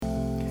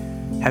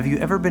Have you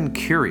ever been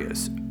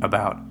curious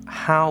about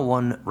how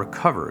one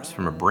recovers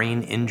from a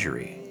brain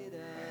injury?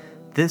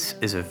 This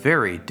is a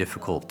very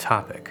difficult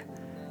topic.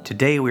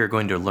 Today we are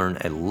going to learn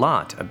a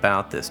lot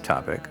about this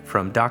topic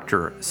from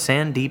Dr.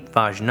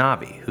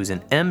 Vaishnavi, who's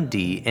an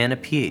MD and a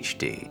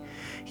PhD.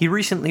 He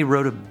recently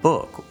wrote a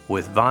book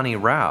with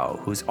Vani Rao,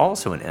 who's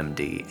also an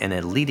MD and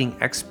a leading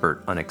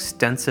expert on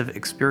extensive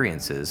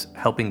experiences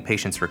helping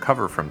patients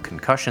recover from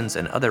concussions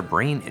and other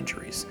brain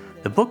injuries.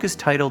 The book is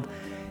titled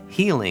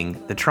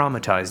Healing the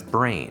Traumatized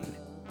Brain.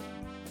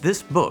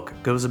 This book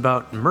goes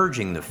about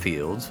merging the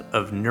fields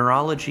of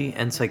neurology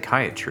and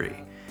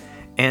psychiatry,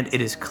 and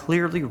it is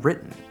clearly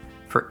written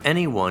for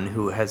anyone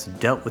who has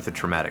dealt with a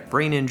traumatic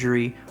brain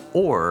injury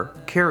or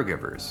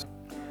caregivers.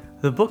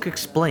 The book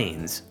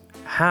explains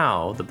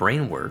how the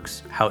brain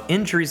works, how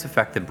injuries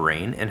affect the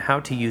brain, and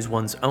how to use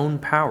one's own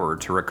power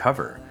to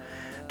recover.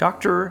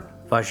 Dr.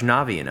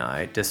 Vaishnavi and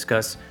I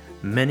discuss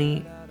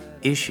many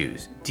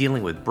issues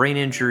dealing with brain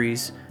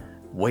injuries,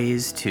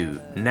 ways to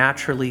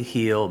naturally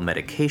heal,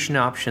 medication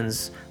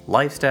options,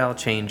 lifestyle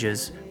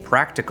changes,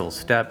 practical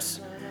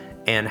steps,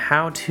 and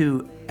how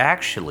to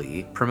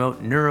actually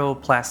promote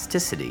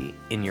neuroplasticity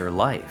in your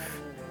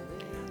life.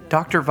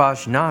 Dr.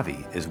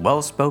 Vaishnavi is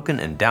well-spoken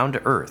and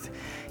down-to-earth.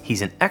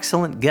 He's an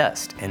excellent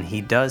guest, and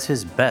he does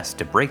his best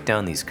to break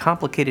down these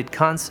complicated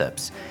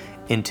concepts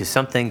into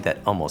something that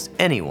almost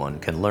anyone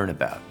can learn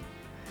about.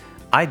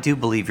 I do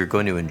believe you're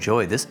going to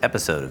enjoy this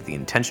episode of the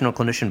Intentional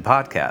Clinician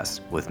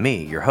Podcast with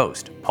me, your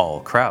host,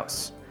 Paul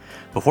Krauss.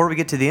 Before we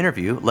get to the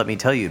interview, let me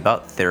tell you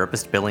about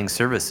Therapist Billing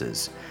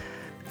Services.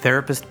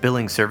 Therapist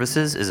Billing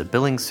Services is a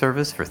billing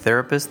service for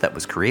therapists that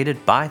was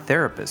created by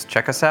therapists.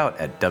 Check us out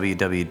at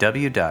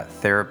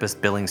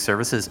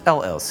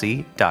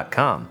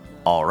www.therapistbillingservicesllc.com.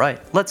 All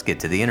right, let's get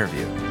to the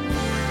interview.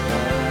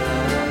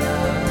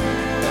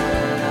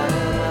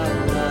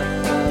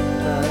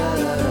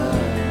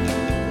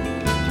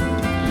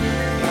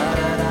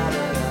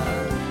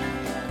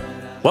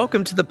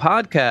 Welcome to the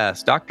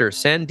podcast, Dr.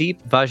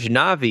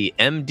 Vaishnavi,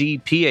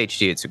 MD,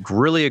 PhD. It's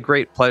really a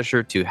great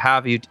pleasure to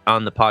have you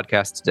on the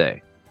podcast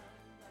today.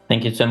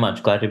 Thank you so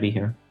much. Glad to be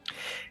here.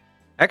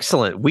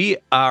 Excellent. We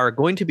are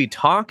going to be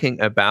talking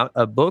about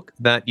a book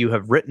that you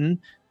have written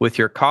with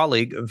your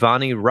colleague,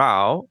 Vani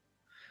Rao,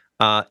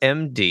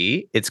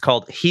 MD. It's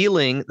called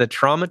Healing the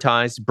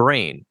Traumatized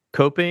Brain,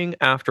 Coping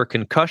After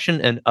Concussion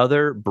and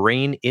Other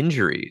Brain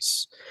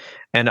Injuries.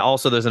 And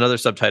also there's another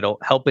subtitle,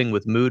 Helping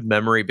with Mood,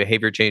 Memory,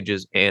 Behavior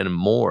Changes, and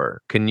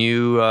More. Can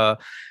you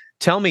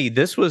tell me,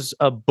 this was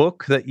a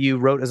book that you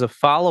wrote as a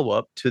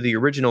follow-up to the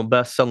original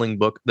best-selling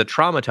book, The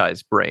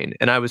Traumatized Brain.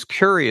 And I was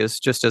curious,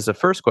 just as a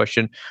first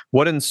question,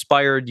 what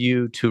inspired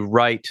you to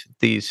write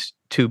these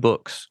two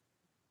books?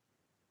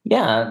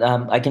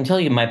 Yeah, I can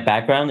tell you my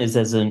background is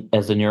as a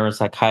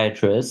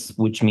neuropsychiatrist,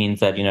 which means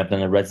that I've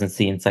done a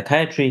residency in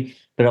psychiatry,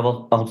 but I've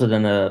also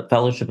done a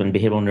fellowship in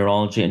behavioral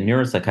neurology and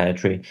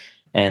neuropsychiatry,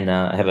 and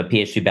I have a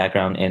PhD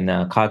background in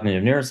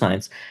cognitive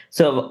neuroscience.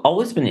 So I've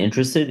always been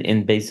interested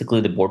in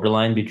basically the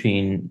borderline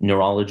between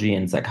neurology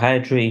and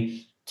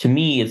psychiatry. To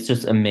me, it's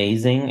just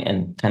amazing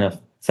and kind of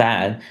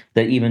sad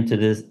that even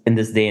in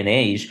this day and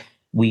age,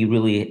 we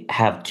really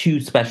have two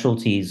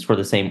specialties for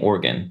the same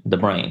organ, the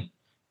brain.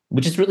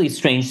 Which is really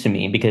strange to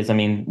me because,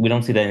 we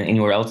don't see that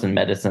anywhere else in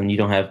medicine. You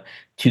don't have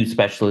two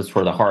specialists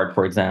for the heart,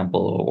 for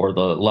example, or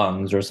the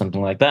lungs or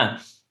something like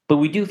that. But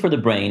we do for the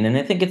brain. And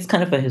I think it's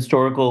kind of a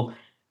historical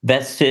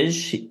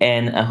vestige,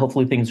 and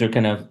hopefully things are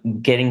kind of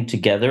getting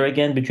together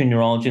again between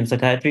neurology and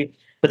psychiatry.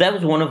 But that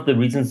was one of the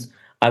reasons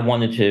I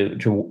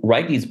wanted to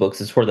write these books,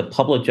 is for the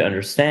public to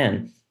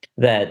understand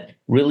that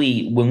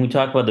really when we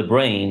talk about the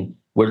brain,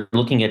 we're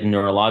looking at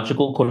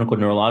neurological, quote unquote,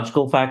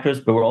 neurological factors,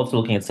 but we're also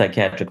looking at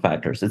psychiatric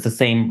factors. It's the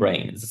same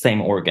brain, it's the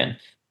same organ.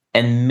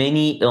 And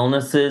many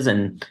illnesses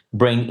and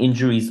brain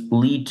injuries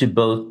lead to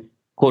both,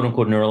 quote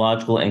unquote,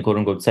 neurological and quote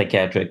unquote,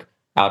 psychiatric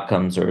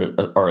outcomes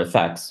or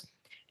effects.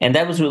 And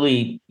that was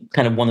really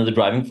kind of one of the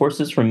driving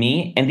forces for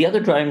me. And the other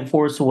driving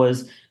force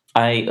was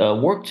I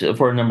worked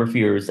for a number of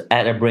years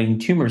at a brain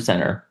tumor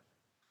center.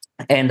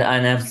 And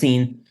I've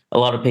seen a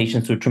lot of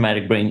patients with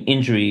traumatic brain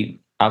injury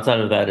outside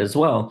of that as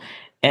well.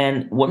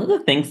 And one of the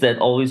things that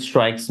always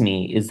strikes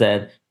me is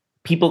that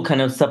people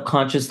kind of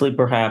subconsciously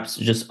perhaps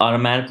just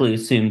automatically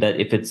assume that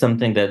if it's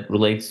something that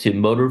relates to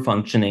motor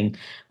functioning,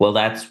 well,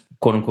 that's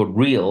quote unquote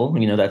real.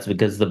 That's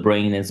because the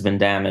brain has been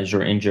damaged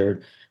or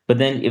injured. But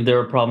then if there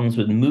are problems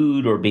with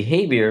mood or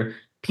behavior,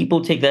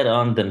 people take that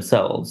on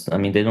themselves.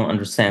 They don't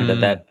understand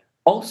that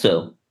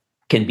also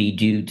can be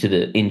due to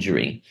the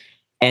injury.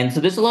 And so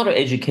there's a lot of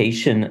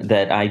education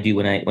that I do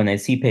when I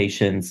see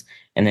patients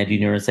and I do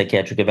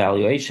neuropsychiatric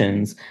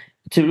evaluations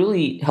to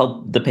really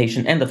help the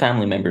patient and the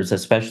family members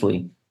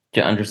especially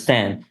to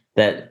understand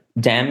that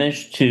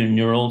damage to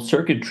neural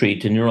circuitry,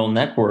 to neural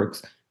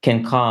networks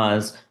can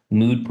cause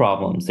mood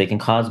problems, they can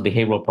cause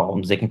behavioral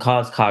problems, they can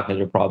cause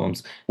cognitive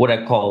problems, what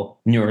I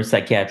call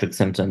neuropsychiatric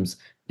symptoms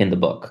in the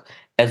book,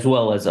 as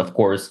well as, of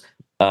course,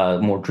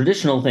 more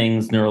traditional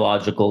things,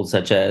 neurological,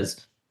 such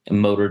as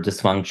motor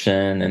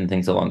dysfunction and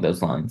things along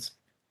those lines.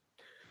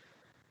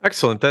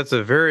 Excellent. That's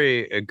a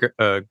very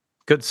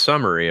good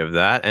summary of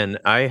that. And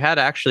I had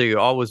actually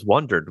always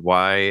wondered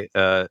why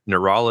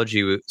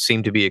neurology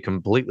seemed to be a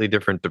completely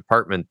different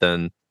department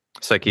than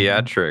Mhm.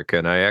 psychiatric.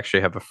 And I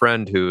actually have a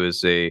friend who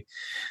is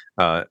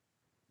uh,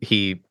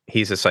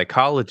 he's a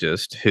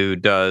psychologist who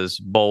does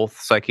both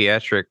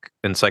psychiatric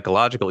and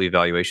psychological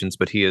evaluations,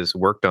 but he has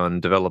worked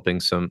on developing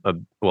some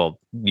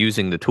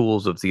using the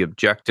tools of the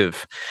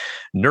objective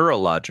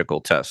neurological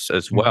tests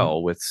as Mhm.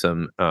 well with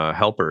some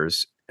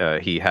helpers.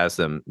 He has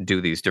them do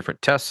these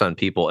different tests on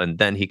people, and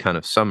then he kind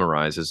of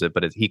summarizes it.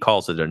 But he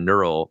calls it a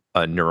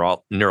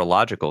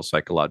neurological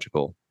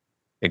psychological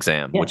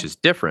exam, which Yeah. is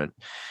different.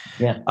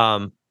 Yeah.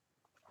 Um,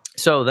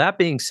 so that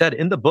being said,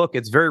 in the book,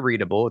 it's very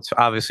readable. It's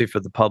obviously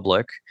for the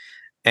public,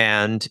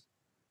 and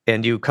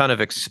you kind of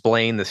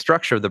explain the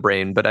structure of the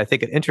brain. But I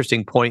think an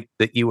interesting point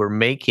that you were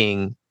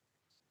making,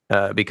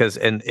 because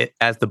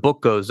as the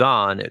book goes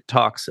on, it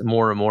talks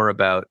more and more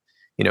about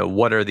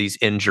what are these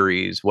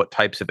injuries, what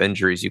types of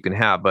injuries you can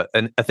have. But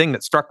a thing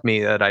that struck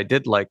me that I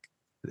did like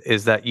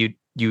is that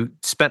you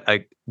spent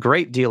a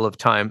great deal of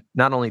time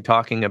not only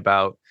talking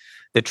about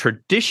the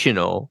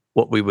traditional,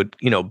 what we would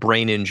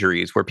brain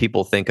injuries, where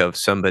people think of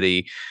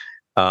somebody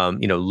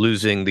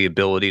losing the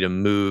ability to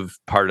move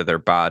part of their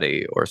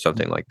body or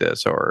something like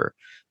this, or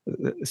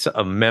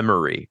a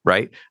memory,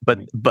 right?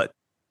 But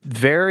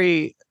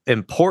very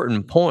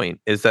important point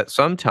is that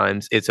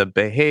sometimes it's a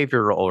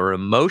behavioral or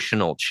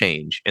emotional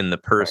change in the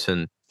Right.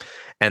 person,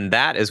 and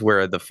that is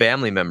where the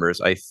family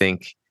members, I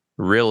think,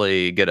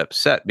 really get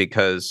upset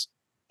because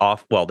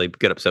they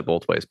get upset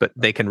both ways, but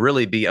they can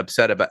really be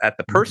upset about at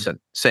the Mhm. person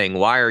saying,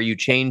 "Why are you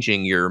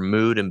changing your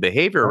mood and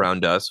behavior Right.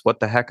 around us? What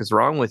the heck is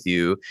wrong with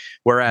you?"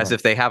 Whereas Right.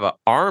 if they have an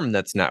arm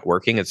that's not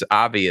working, it's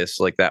obvious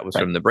like that was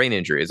Right. from the brain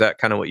injury. Is that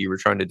kind of what you were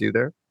trying to do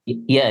there?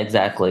 Yeah,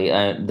 exactly.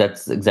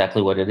 That's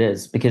exactly what it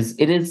is, because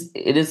it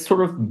is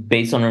sort of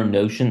based on our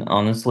notion,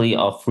 honestly,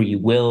 of free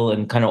will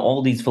and kind of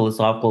all these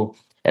philosophical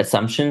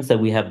assumptions that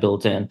we have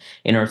built in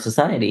our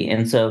society.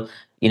 And so,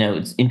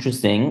 it's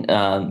interesting,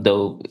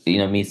 though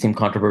it may seem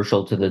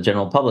controversial to the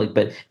general public,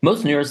 but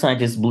most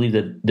neuroscientists believe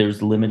that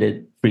there's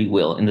limited free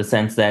will in the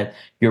sense that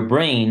your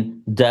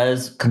brain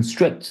does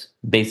constrict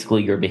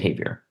basically your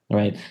behavior.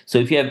 Right. So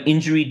if you have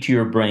injury to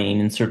your brain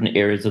in certain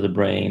areas of the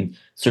brain,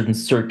 certain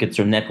circuits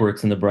or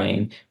networks in the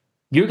brain,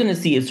 you're going to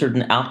see a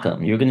certain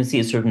outcome. You're going to see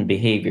a certain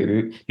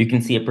behavior. You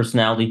can see a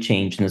personality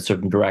change in a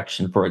certain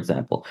direction, for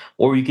example,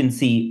 or you can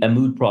see a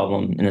mood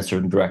problem in a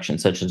certain direction,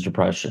 such as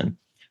depression,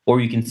 or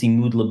you can see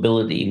mood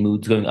lability,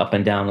 moods going up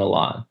and down a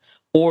lot,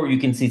 or you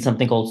can see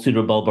something called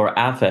pseudobulbar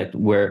affect,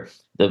 where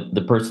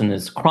the person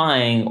is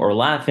crying or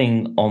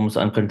laughing almost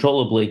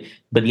uncontrollably,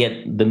 but yet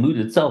the mood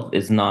itself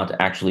is not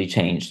actually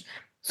changed.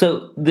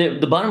 So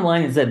the bottom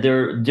line is that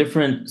there are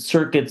different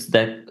circuits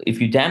that, if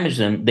you damage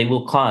them, they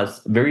will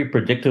cause very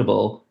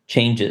predictable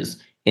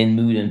changes in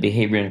mood and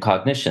behavior and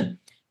cognition.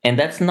 And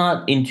that's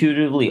not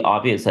intuitively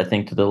obvious, I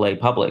think, to the lay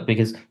public,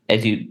 because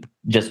as you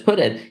just put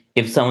it,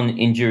 if someone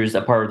injures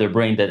a part of their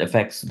brain that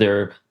affects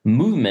their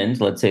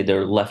movement, let's say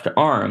their left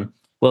arm,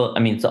 well,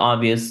 I mean, it's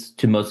obvious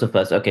to most of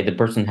us, okay, the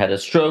person had a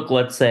stroke,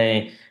 let's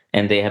say,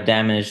 and they have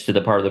damage to the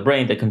part of the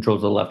brain that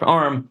controls the left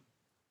arm.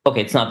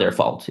 Okay, it's not their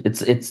fault. It's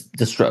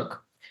the stroke.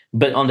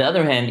 But on the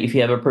other hand, if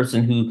you have a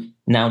person who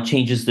now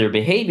changes their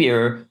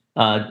behavior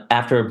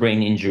after a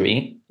brain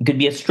injury, it could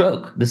be a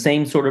stroke, the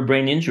same sort of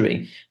brain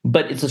injury,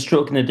 but it's a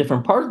stroke in a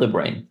different part of the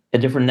brain, a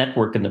different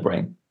network in the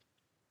brain.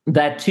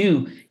 That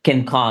too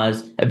can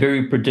cause a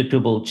very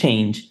predictable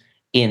change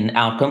in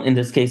outcome, in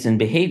this case in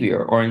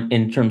behavior, or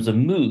in terms of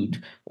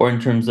mood, or in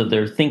terms of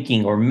their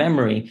thinking or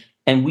memory.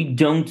 And we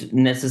don't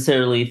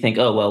necessarily think,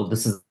 oh, well,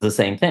 this is the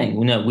same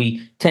thing. No,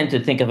 we tend to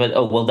think of it,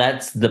 oh, well,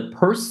 that's the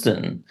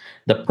person.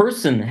 The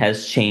person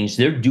has changed.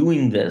 They're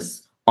doing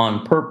this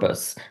on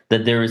purpose,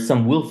 that there is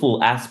some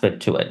willful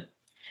aspect to it.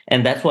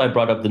 And that's why I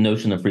brought up the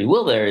notion of free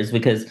will there, is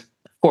because,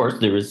 of course,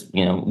 there is,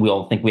 we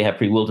all think we have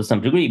free will to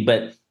some degree,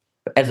 but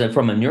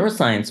from a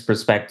neuroscience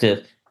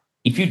perspective,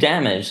 if you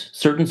damage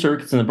certain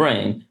circuits in the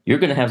brain, you're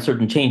going to have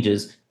certain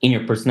changes in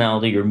your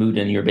personality, your mood,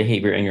 and your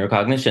behavior and your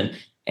cognition.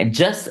 And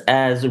just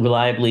as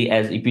reliably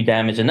as if you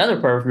damage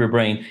another part of your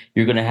brain,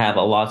 you're going to have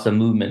a loss of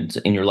movement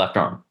in your left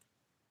arm.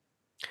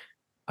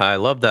 I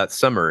love that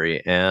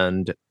summary.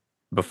 And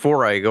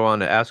before I go on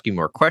to ask you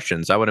more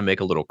questions, I want to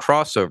make a little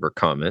crossover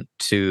comment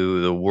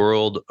to the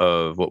world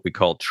of what we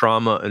call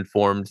trauma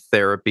informed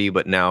therapy,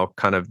 but now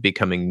kind of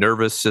becoming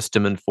nervous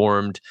system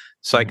informed Mhm.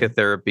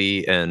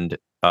 psychotherapy and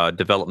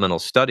developmental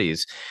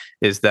studies.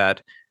 Is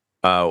that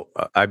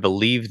I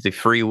believe the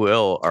free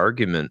will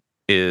argument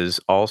is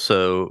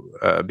also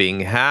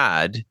being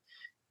had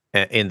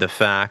in the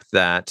fact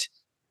that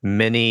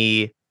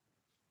many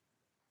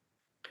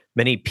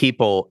many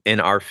people in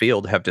our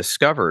field have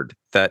discovered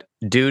that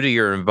due to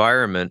your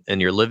environment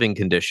and your living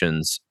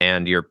conditions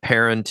and your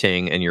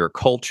parenting and your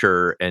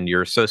culture and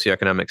your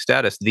socioeconomic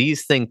status,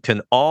 these things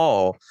can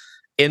all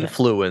Yeah.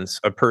 influence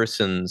a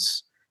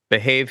person's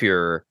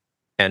behavior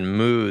and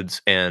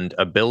moods and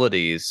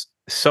abilities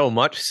so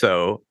much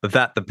so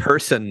that the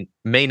person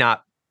may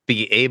not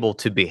be able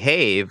to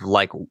behave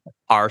like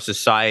our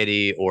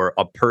society or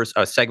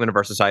a segment of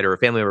our society or a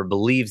family member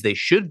believes they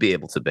should be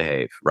able to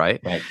behave, right?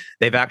 Right.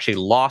 They've actually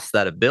lost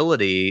that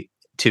ability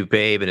to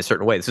behave in a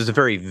certain way. This is a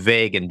very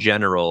vague and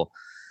general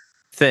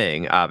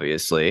thing,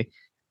 obviously. Mhm.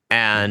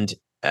 And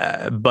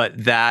but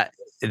that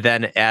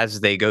then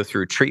as they go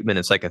through treatment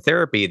and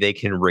psychotherapy, they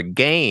can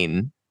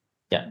regain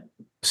Yeah.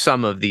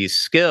 some of these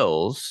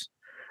skills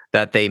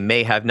that they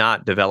may have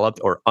not developed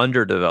or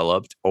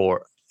underdeveloped,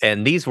 or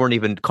and these weren't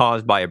even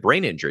caused by a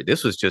brain injury.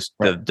 This was just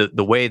Right.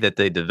 the way that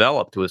they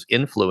developed was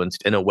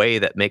influenced in a way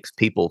that makes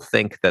people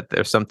think that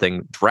there's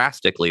something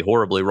drastically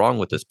horribly wrong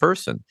with this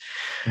person.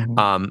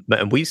 Mhm.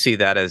 And we see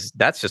that as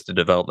that's just a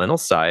developmental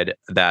side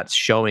that's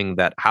showing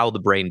that how the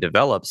brain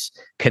develops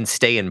can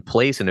stay in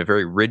place in a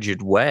very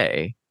rigid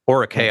way or a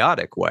Right.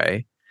 chaotic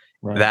way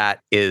Right. that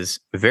is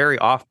very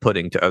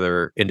off-putting to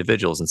other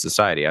individuals in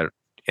society.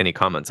 Any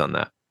comments on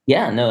that?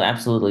 Yeah, no,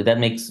 absolutely. That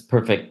makes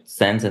perfect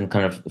sense and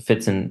kind of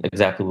fits in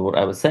exactly what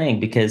I was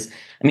saying because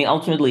I mean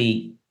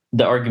ultimately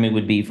the argument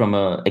would be from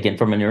a again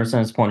from a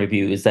neuroscience point of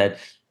view is that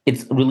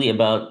it's really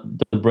about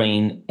the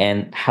brain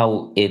and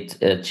how it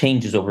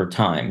changes over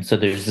time. So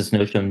there's this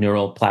notion of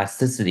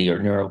neuroplasticity or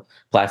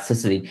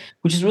neuroplasticity,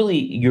 which is really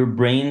your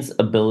brain's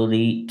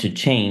ability to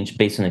change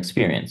based on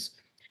experience.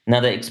 Now,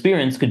 the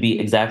experience could be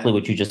exactly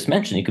what you just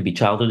mentioned. It could be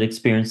childhood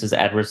experiences,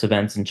 adverse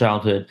events in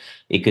childhood.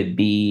 It could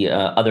be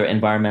other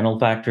environmental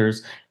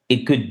factors.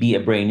 It could be a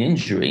brain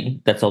injury.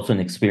 That's also an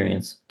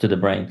experience to the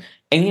brain.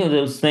 Any of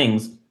those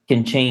things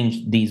can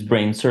change these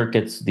brain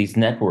circuits, these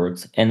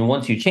networks. And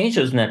once you change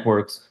those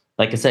networks,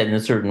 like I said, in a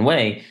certain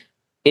way,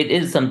 it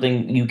is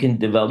something you can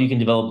develop. You can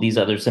develop these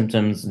other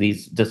symptoms,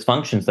 these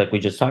dysfunctions, like we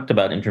just talked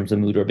about in terms of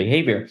mood or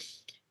behavior.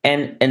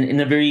 And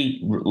in a very,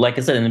 like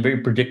I said, in a very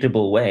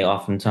predictable way,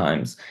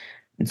 oftentimes.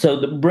 So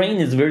the brain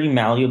is very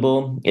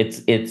malleable.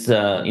 It's it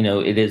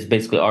is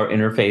basically our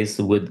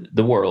interface with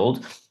the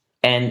world,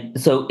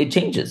 and so it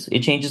changes.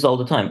 It changes all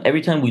the time.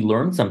 Every time we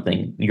learn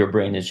something, your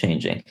brain is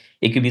changing.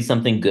 It could be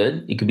something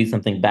good, it could be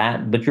something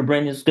bad, but your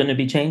brain is going to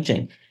be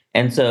changing.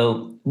 And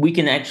so we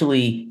can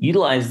actually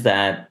utilize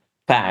that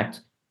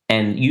fact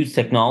and use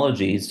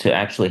technologies to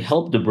actually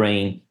help the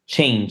brain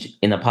change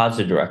in a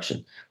positive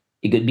direction.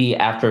 It could be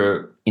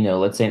after,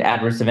 let's say an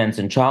adverse events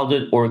in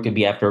childhood, or it could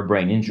be after a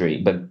brain injury,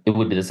 but it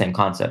would be the same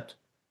concept.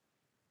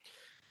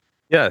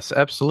 Yes,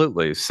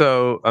 absolutely.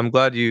 So I'm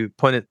glad you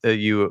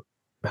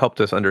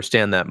helped us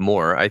understand that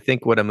more. I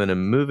think what I'm going to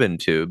move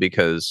into,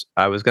 because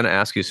I was going to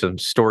ask you some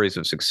stories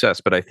of success,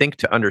 but I think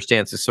to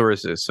understand the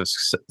stories of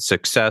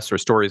success or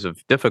stories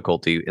of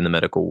difficulty in the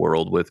medical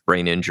world with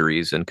brain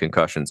injuries and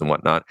concussions and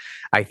whatnot,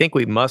 I think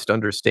we must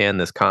understand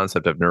this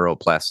concept of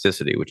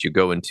neuroplasticity, which you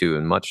go into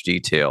in much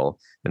detail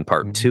in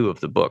part Mhm. 2 of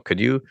the book. Could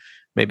you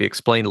maybe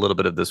explain a little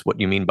bit of this, what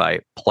you mean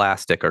by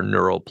plastic or Yeah.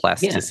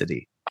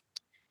 neuroplasticity?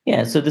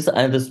 Yeah, so this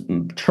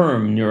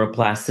term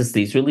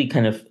neuroplasticity is really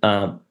kind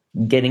of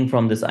getting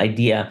from this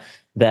idea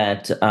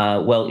that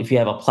well, if you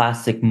have a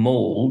plastic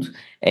mold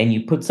and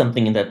you put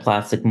something in that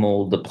plastic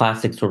mold, the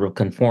plastic sort of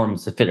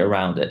conforms to fit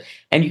around it,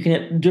 and you can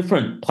have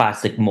different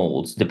plastic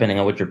molds depending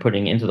on what you're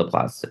putting into the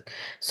plastic.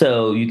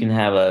 So you can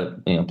have a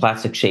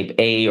plastic shape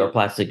A or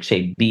plastic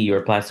shape B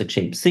or plastic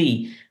shape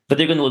C, but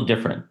they're going to look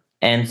different.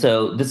 And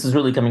so this is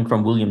really coming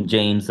from William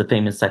James, the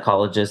famous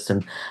psychologist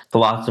and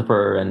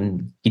philosopher,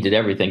 and he did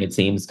everything, it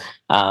seems,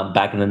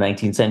 back in the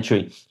 19th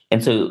century.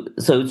 And so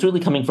it's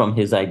really coming from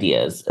his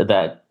ideas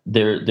that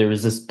there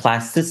is this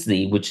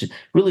plasticity, which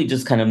really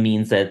just kind of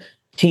means that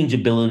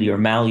changeability or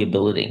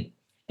malleability.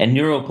 And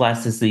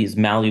neuroplasticity is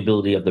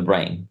malleability of the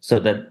brain, so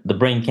that the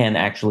brain can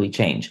actually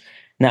change.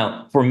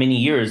 Now, for many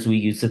years, we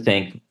used to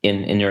think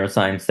in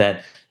neuroscience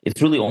that it's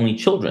really only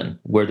children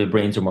where the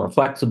brains are more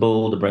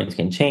flexible, the brains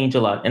can change a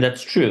lot, and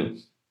that's true.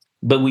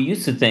 But we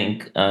used to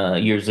think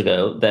years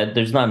ago that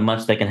there's not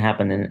much that can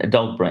happen in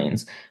adult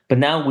brains. But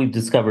now we've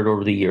discovered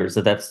over the years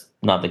that that's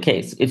not the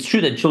case. It's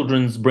true that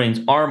children's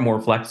brains are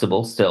more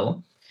flexible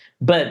still,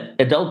 but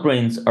adult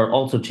brains are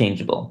also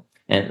changeable.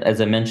 And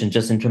as I mentioned,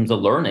 just in terms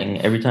of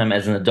learning, every time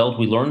as an adult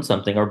we learn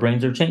something, our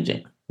brains are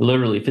changing,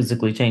 literally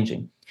physically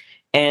changing.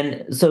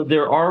 And so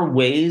there are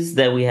ways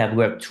that we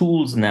have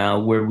tools now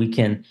where we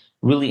can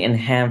really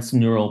enhance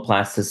neural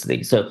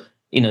plasticity. So,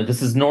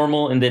 this is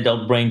normal in the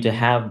adult brain to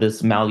have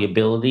this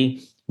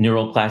malleability,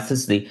 neural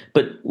plasticity,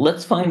 but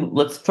let's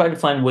try to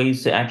find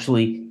ways to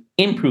actually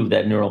improve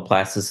that neural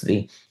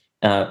plasticity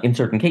in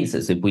certain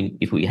cases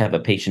if we have a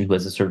patient who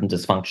has a certain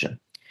dysfunction.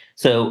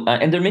 So,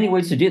 and there are many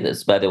ways to do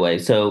this, by the way.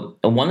 So,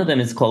 one of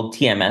them is called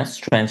TMS,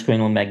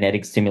 transcranial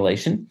magnetic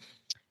stimulation.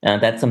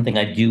 That's something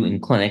I do in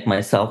clinic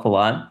myself a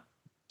lot.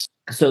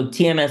 So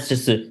TMS,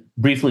 just to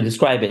briefly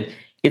describe it,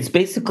 it's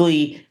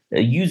basically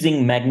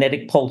using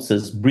magnetic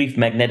pulses, brief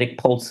magnetic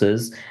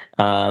pulses,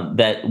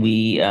 that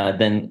we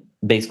then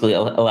basically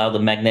allow the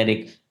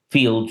magnetic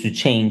field to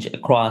change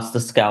across the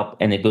scalp,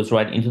 and it goes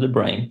right into the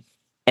brain,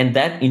 and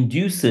that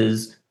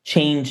induces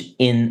change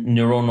in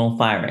neuronal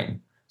firing.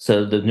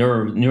 So the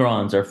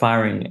neurons are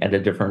firing at a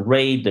different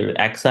rate; they're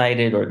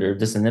excited or they're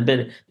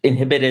disinhibited,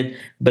 inhibited,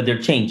 but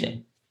they're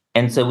changing.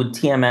 And so with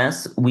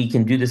TMS, we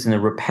can do this in a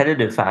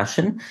repetitive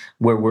fashion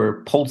where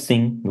we're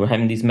pulsing, we're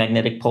having these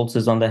magnetic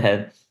pulses on the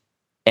head,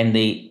 and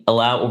they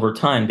allow over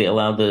time, they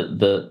allow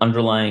the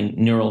underlying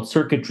neural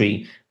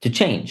circuitry to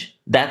change.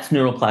 That's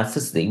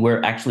neuroplasticity.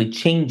 We're actually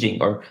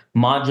changing or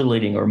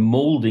modulating or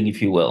molding,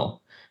 if you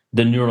will,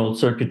 the neural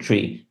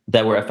circuitry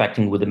that we're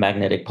affecting with the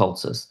magnetic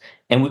pulses.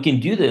 And we can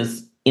do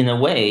this in a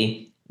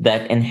way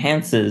that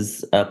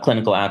enhances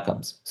clinical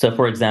outcomes. So,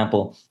 for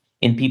example,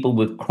 in people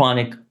with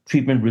chronic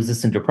treatment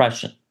resistant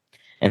depression,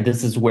 and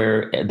this is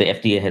where the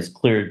FDA has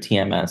cleared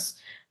TMS,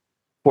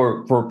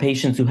 for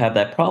patients who have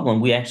that problem,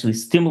 we actually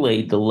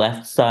stimulate the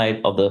left side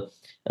of the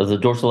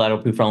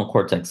dorsolateral prefrontal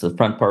cortex, the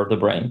front part of the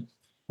brain.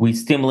 We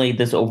stimulate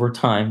this over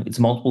time. It's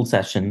multiple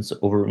sessions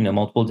over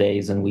multiple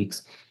days and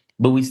weeks,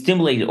 but we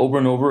stimulate it over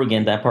and over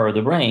again that part of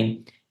the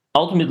brain.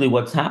 Ultimately,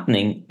 what's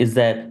happening is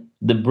that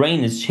the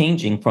brain is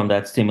changing from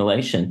that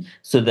stimulation,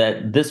 so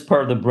that this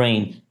part of the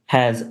brain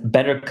has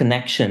better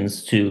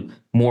connections to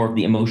more of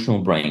the emotional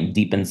brain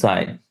deep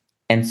inside,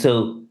 and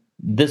so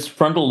this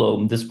frontal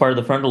lobe, this part of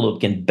the frontal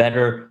lobe can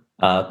better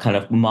kind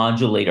of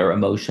modulate our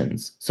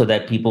emotions so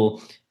that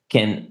people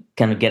can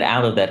kind of get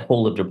out of that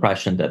hole of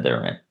depression that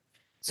they're in.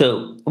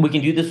 So we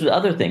can do this with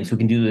other things. We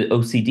can do the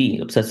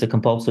OCD, obsessive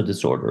compulsive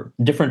disorder,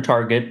 different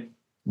target,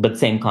 but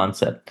same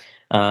concept.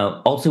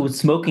 Also with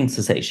smoking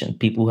cessation,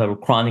 people who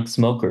have chronic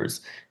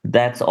smokers,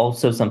 that's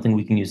also something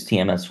we can use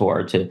TMS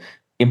for to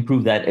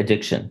improve that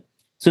addiction.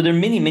 So there are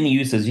many, many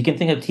uses. You can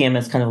think of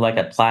TMS kind of like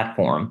a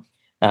platform,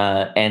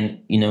 and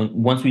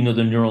once we know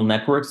the neural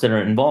networks that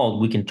are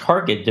involved, we can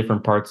target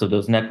different parts of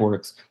those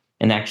networks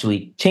and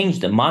actually change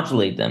them,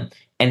 modulate them,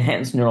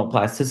 enhance neural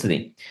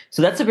plasticity.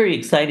 So that's a very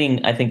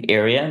exciting, I think,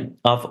 area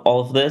of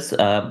all of this.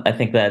 I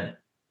think that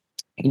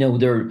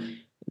there are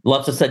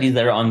lots of studies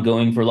that are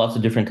ongoing for lots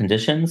of different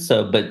conditions.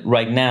 So, but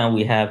right now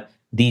we have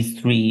these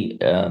three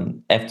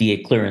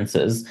FDA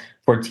clearances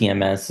for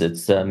TMS.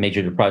 It's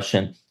major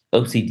depression,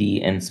 OCD,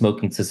 and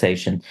smoking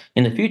cessation.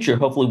 In the future,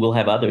 hopefully, we'll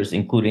have others,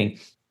 including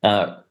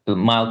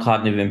mild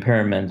cognitive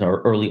impairment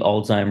or early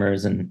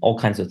Alzheimer's and all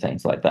kinds of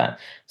things like that.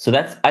 So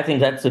I think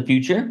that's the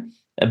future.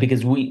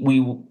 Because we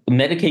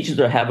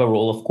medications have a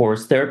role, of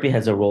course, therapy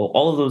has a role.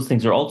 All of those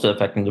things are also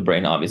affecting the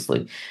brain,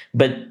 obviously.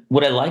 But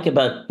what I like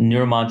about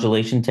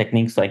neuromodulation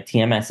techniques like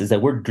TMS is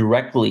that we're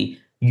directly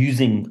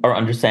using our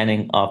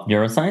understanding of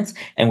neuroscience,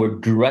 and we're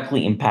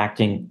directly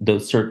impacting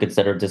those circuits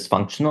that are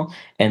dysfunctional,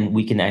 and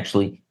we can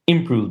actually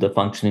improve the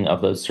functioning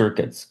of those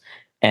circuits.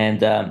 And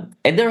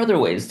there are other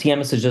ways.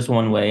 TMS is just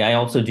one way. I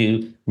also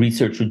do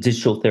research with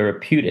digital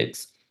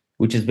therapeutics,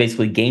 which is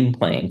basically game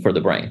playing for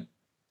the brain.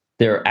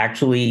 There's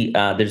actually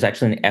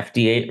an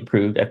FDA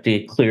approved,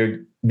 FDA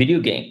cleared video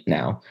game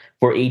now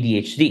for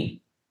ADHD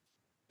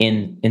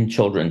in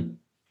children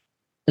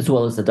as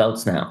well as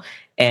adults now.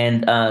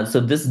 And so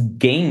this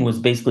game was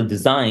basically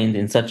designed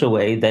in such a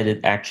way that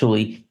it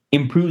actually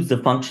improves the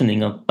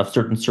functioning of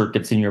certain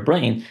circuits in your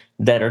brain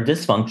that are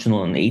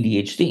dysfunctional in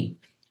ADHD.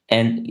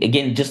 And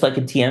again, just like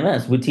in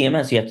TMS, with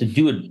TMS, you have to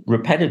do it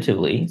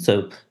repetitively.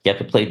 So you have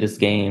to play this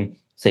game,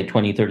 say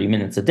 20, 30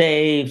 minutes a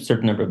day, a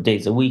certain number of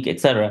days a week, et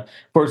cetera,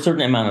 for a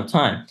certain amount of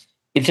time.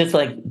 It's just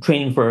like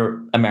training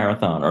for a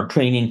marathon or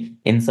training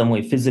in some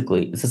way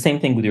physically. It's the same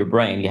thing with your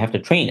brain. You have to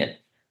train it.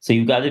 So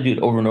you've got to do it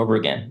over and over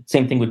again.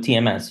 Same thing with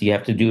TMS. You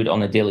have to do it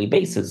on a daily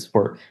basis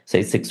for,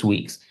 say, 6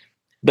 weeks.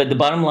 But the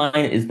bottom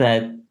line is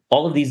that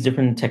all of these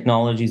different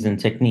technologies and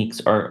techniques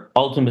are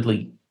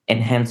ultimately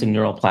enhancing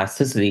neural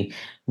plasticity,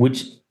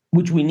 which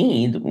we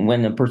need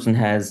when a person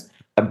has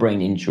a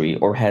brain injury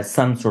or has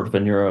some sort of a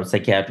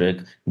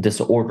neuropsychiatric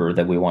disorder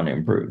that we want to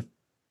improve.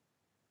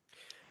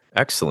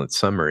 Excellent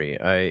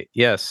summary.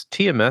 Yes,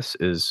 TMS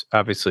is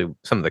obviously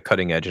some of the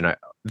cutting edge, and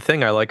the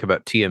thing I like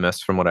about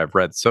TMS from what I've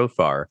read so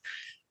far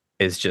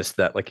is just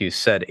that, like you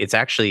said, it's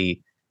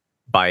actually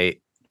by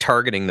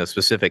targeting those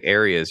specific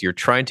areas, you're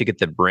trying to get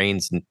the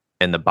brain's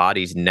and the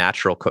body's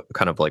natural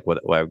kind of like what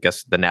I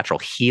guess the natural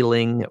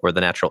healing or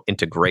the natural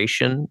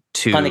integration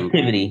to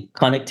Connectivity is the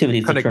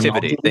connectivity.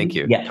 terminology. Thank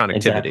you. Yeah, Connectivity.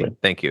 exactly.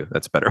 Thank you.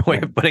 That's a better way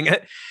Right. of putting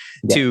it.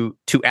 Yeah.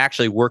 To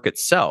actually work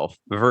itself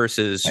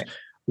versus Right.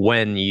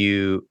 when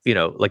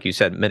like you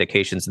said,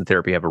 medications and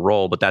therapy have a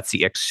role, but that's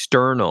the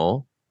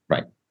external,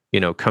 Right.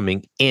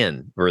 Coming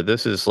in. Where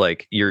this is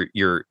like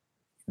the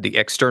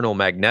external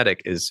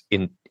magnetic is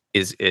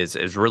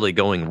really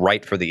going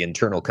right for the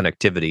internal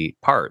connectivity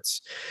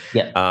parts.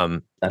 Yeah.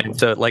 And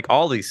so like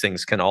all these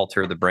things can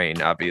alter the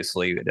brain,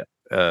 obviously,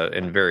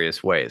 in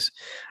various ways,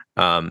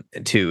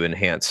 to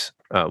enhance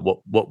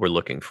what we're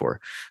looking for.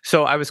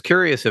 So I was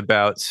curious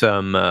about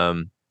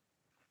some.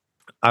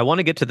 I want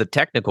to get to the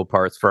technical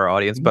parts for our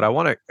audience, but I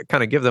want to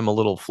kind of give them a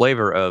little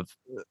flavor of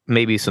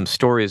maybe some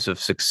stories of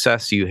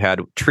success you had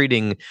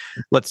treating,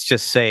 let's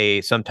just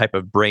say, some type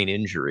of brain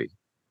injury.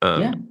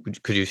 Yeah.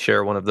 Could you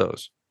share one of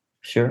those?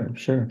 Sure.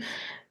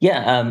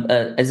 Yeah,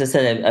 as I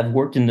said, I've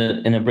worked in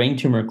a brain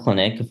tumor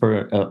clinic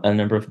for a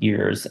number of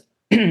years,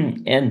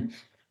 and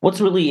What's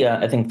really,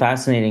 I think,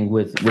 fascinating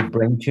with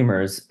brain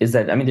tumors is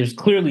that, I mean, there's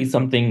clearly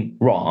something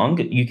wrong.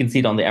 You can see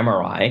it on the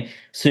MRI,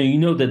 so you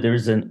know that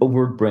there's an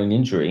overt brain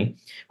injury,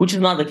 which is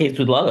not the case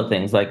with a lot of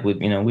things. Like with,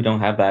 we don't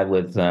have that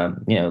with,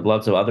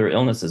 lots of other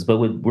illnesses. But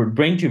with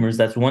brain tumors,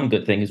 that's one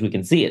good thing is we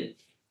can see it,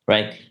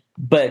 right?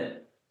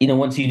 But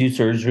once you do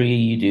surgery,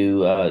 you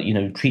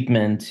do,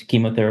 treatment,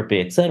 chemotherapy,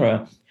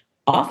 etc.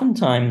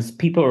 Oftentimes,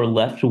 people are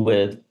left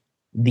with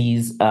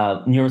these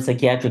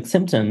neuropsychiatric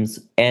symptoms,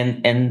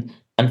 and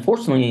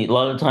unfortunately, a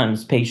lot of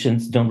times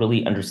patients don't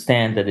really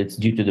understand that it's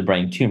due to the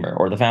brain tumor,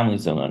 or the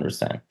families don't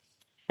understand.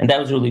 And that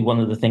was really one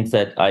of the things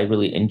that I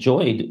really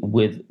enjoyed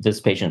with this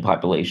patient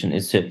population,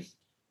 is to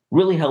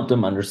really help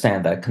them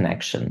understand that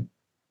connection.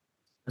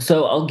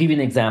 So I'll give you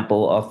an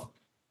example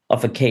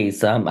of a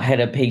case. I had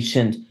a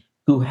patient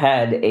who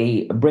had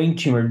a brain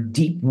tumor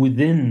deep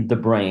within the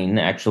brain,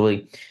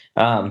 actually.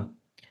 Um,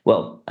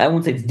 well, I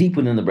won't say it's deep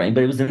within the brain,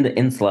 but it was in the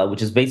insula,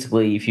 which is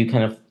basically, if you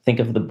kind of think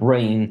of the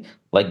brain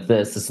like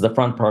this is the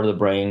front part of the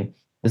brain.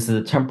 This is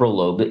the temporal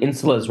lobe. The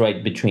insula is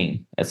right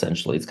between,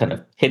 essentially. It's kind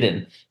of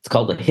hidden. It's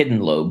called the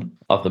hidden lobe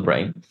of the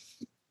brain.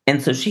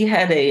 And so she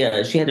had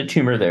a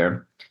tumor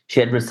there. She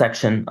had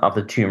resection of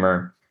the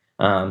tumor.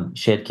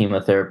 She had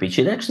chemotherapy.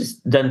 She had actually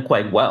done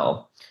quite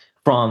well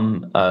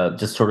from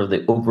just sort of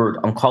the overt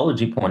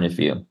oncology point of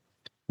view,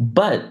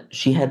 but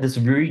she had this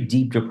very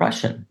deep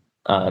depression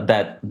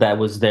that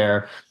was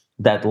there.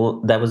 That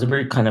was a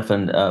very kind of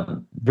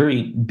an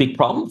very big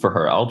problem for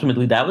her.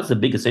 Ultimately, that was the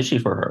biggest issue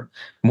for her,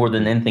 more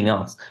than anything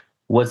else,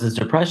 was this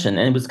depression,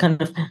 and it was kind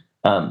of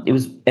it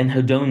was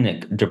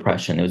anhedonic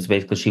depression. It was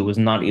basically she was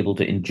not able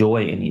to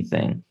enjoy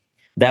anything.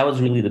 That was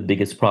really the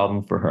biggest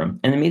problem for her, and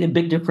it made a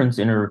big difference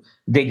in her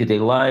day-to-day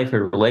life,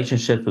 her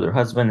relationships with her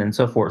husband, and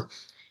so forth.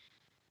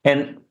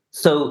 And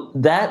so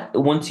that,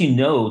 once you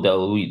know,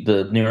 though,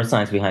 the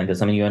neuroscience behind this,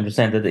 I mean, you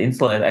understand that the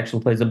insula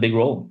actually plays a big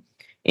role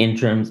in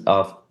terms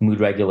of mood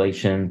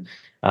regulation.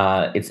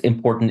 It's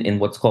important in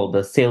what's called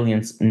the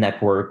salience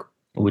network,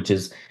 which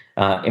is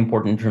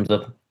important in terms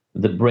of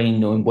the brain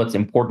knowing what's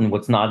important,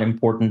 what's not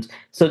important.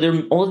 So there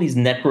are all these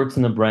networks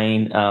in the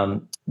brain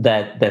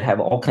that have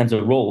all kinds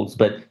of roles.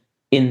 But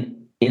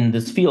in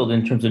this field,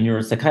 in terms of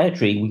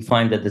neuropsychiatry, we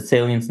find that the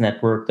salience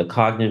network, the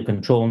cognitive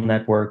control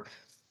network,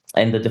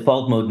 and the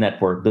default mode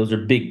network, those are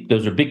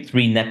big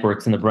three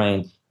networks in the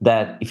brain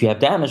that, if you have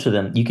damage to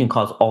them, you can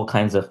cause all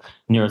kinds of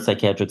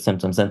neuropsychiatric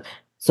symptoms. And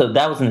so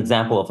that was an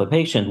example of a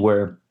patient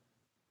where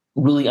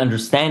really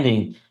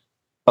understanding,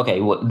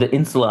 okay, what the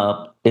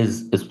insula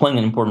is playing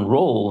an important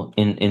role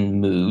in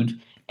mood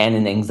and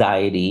in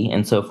anxiety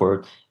and so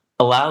forth,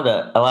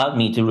 allowed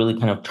me to really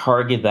kind of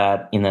target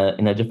that in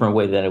a different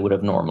way than I would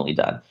have normally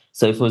done.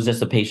 So if it was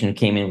just a patient who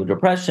came in with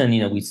depression,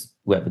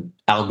 we have an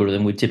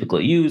algorithm we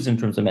typically use in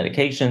terms of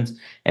medications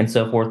and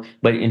so forth.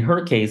 But in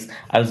her case,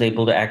 I was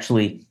able to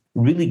actually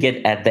really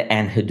get at the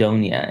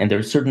anhedonia, and there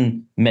are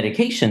certain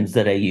medications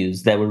that I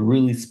use that were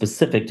really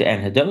specific to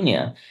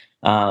anhedonia,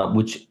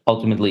 which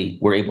ultimately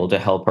were able to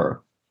help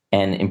her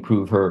and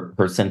improve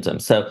her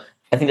symptoms. So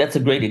I think that's a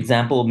great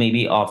example,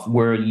 maybe, of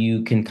where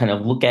you can kind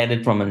of look at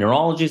it from a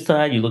neurology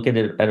side, you look at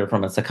it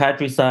from a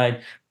psychiatry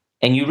side,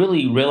 and you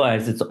really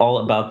realize it's all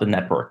about the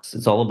networks.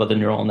 It's all about the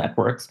neural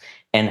networks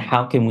and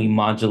how can we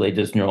modulate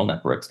those neural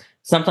networks.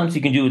 Sometimes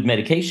you can do it with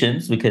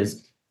medications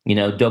because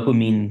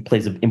dopamine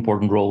plays an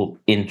important role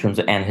in terms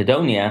of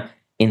anhedonia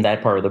in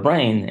that part of the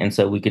brain, and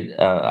so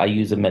I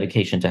use a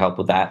medication to help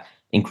with that,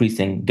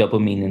 increasing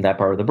dopamine in that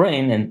part of the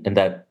brain, and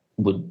that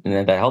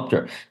helped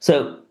her.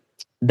 So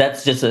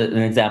that's just an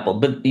example.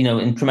 But in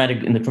the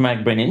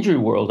traumatic brain injury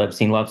world, I've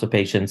seen lots of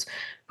patients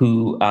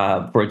who,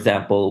 for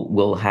example,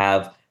 will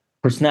have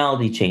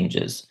personality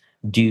changes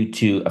due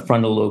to a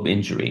frontal lobe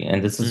injury,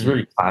 and this is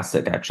very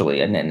classic, actually.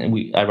 And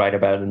I write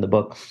about it in the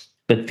book.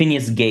 But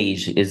Phineas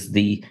Gage is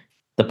the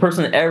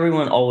person that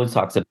everyone always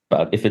talks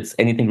about if it's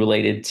anything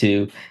related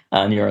to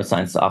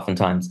neuroscience,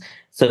 oftentimes.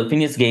 So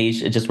Phineas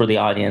Gage, just for the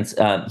audience,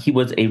 he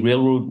was a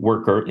railroad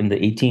worker in the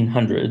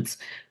 1800s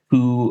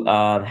who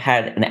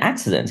had an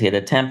accident. He had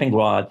a tamping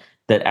rod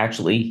that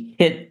actually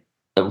hit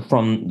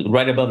from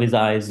right above his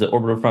eyes. The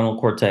orbitofrontal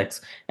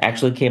cortex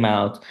actually came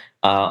out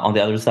on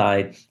the other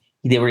side.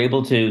 The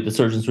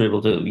surgeons were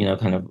able to,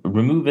 kind of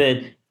remove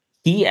it.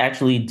 He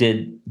actually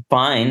did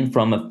fine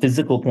from a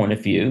physical point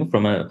of view,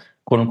 from a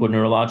quote unquote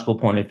neurological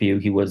point of view.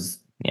 He was,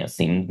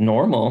 seemed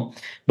normal.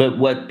 But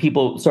what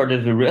people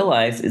started to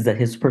realize is that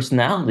his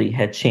personality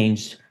had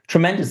changed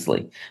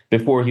tremendously.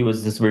 Before, he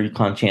was this very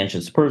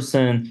conscientious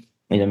person,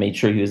 made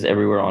sure he was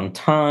everywhere on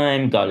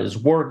time, got his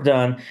work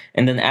done.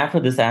 And then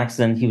after this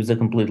accident, he was a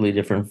completely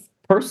different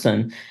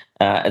person.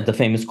 The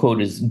famous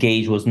quote is,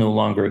 Gage was no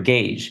longer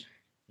Gage.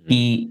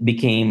 He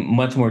became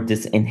much more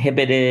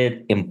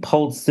disinhibited,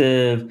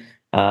 impulsive,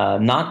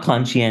 not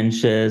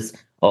conscientious,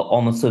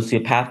 almost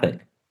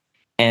sociopathic.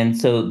 And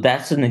so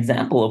that's an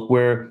example of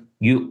where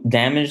you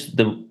damage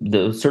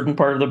the certain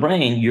part of the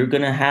brain, you're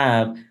going to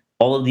have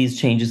all of these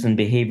changes in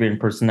behavior and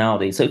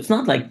personality. So it's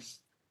not like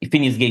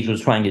Phineas Gage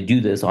was trying to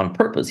do this on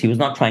purpose. He was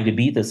not trying to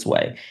be this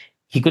way.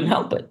 he couldn't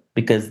help it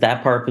because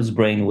that part of his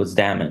brain was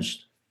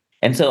damaged.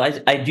 And so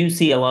I do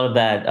see a lot of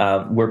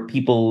that where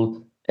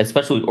people,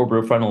 especially with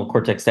orbitofrontal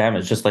cortex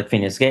damage, just like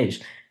Phineas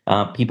Gage,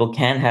 people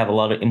can have a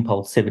lot of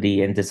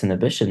impulsivity and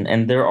disinhibition.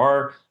 And there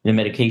are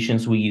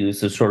medications we use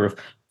to sort of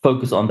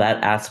focus on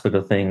that aspect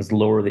of things,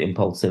 lower the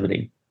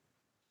impulsivity.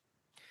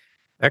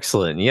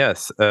 Excellent.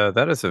 Yes,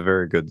 that is a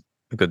very good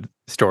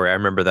story. I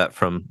remember that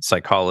from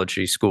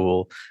psychology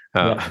school,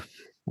 Yeah.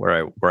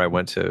 where I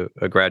went to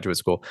a graduate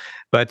school.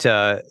 But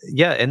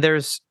yeah, and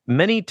there's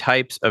many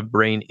types of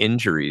brain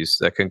injuries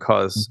that can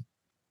cause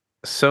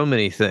so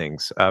many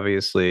things.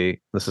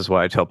 Obviously, this is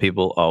why I tell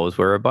people always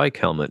wear a bike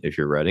helmet if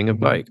you're riding a Hmm.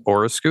 bike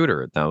or a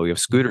scooter. Now we have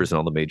scooters in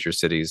all the major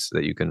cities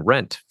that you can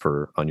rent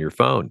for on your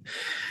phone.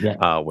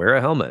 Yeah. Wear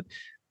a helmet.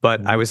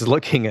 But I Mhm. was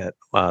looking at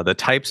the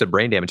types of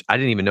brain damage. I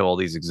didn't even know all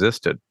these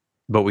existed.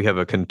 But we have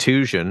a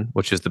contusion,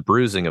 which is the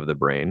bruising of the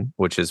brain,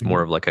 which is more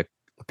Mhm. of like a.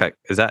 Okay,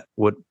 is that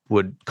what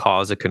would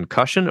cause a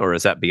concussion, or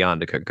is that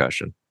beyond a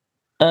concussion?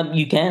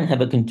 You can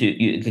have a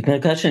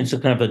concussion is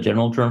kind of a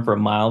general term for a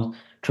mild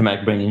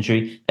traumatic brain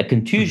injury. A Hmm.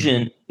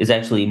 contusion is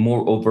actually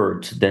more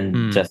overt than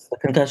Hmm. just a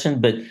concussion,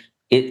 but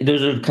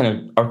those are kind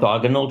of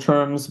orthogonal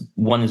terms.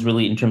 One is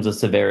really in terms of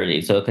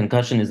severity. So a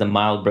concussion is a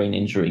mild brain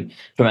injury,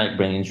 traumatic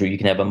brain injury. You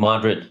can have a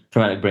moderate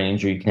traumatic brain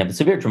injury. You can have a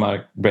severe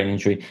traumatic brain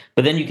injury,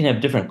 but then you can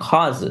have different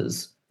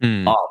causes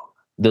Hmm. of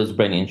those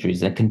brain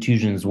injuries. And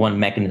contusion is one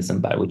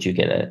mechanism by which you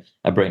get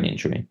a brain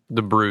injury.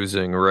 The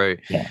bruising, right?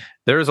 Yeah,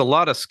 There's a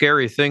lot of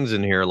scary things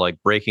in here, like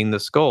breaking the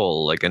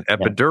skull, like an yeah,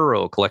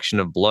 epidural, collection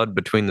of blood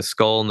between the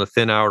skull and the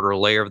thin outer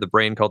layer of the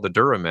brain called the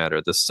dura mater,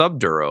 the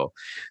subdural.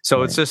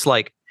 So it's right. just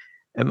like,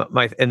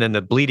 and then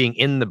the bleeding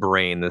in the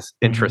brain, this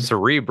Hmm.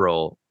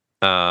 intracerebral,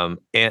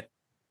 and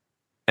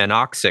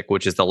anoxic,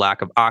 which is the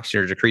lack of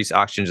oxygen or decreased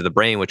oxygen to the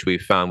brain, which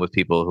we've found with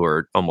people who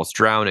are almost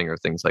drowning or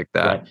things like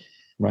that. Right,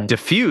 right.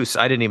 Diffuse,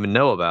 I didn't even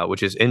know about,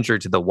 which is injury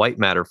to the white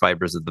matter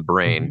fibers of the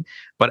brain. Hmm.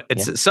 But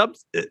Yeah.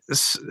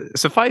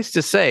 suffice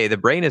to say, the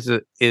brain is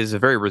a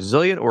very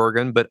resilient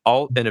organ, but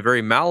all and a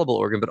very malleable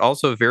organ, but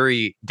also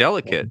very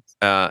delicate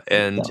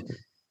and So,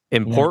 yeah.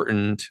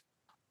 important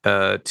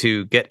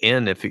to get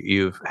in if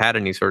you've had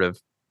any sort of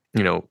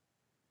you know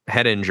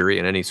head injury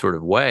in any sort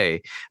of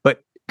way.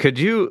 But could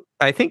you?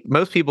 I think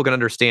most people can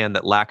understand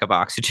that lack of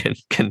oxygen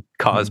can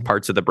cause Mhm.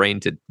 parts of the brain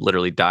to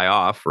literally die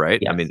off,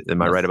 right? I Yes, mean,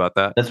 am I right yes. about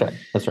that? That's right,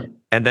 that's right.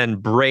 And then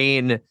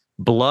brain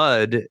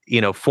blood,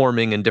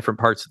 forming in different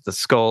parts of the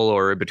skull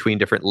or between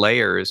different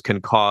layers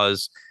can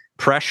cause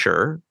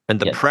pressure, and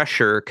the Yes.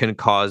 pressure can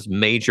cause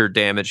major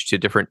damage to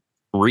different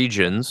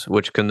regions,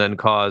 which can then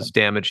cause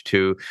damage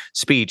to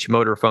speech,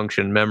 motor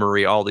function,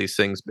 memory, all these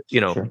things.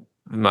 Sure.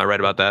 Am I right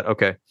about that?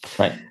 Okay.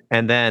 Right.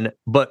 And then,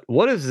 but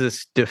what is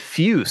this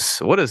diffuse?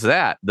 What is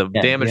that? The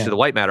Yeah, damage to yeah. the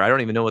white matter? I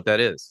don't even know what that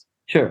is.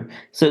 Sure.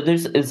 So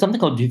it's something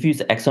called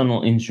diffuse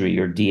axonal injury,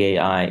 or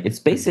DAI. It's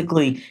Mhm.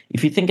 basically,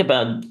 if you think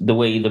about the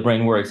way the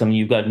brain works, I mean,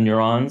 you've got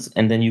neurons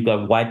and then you've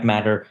got white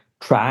matter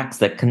tracks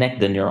that connect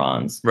the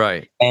neurons.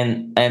 Right.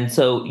 And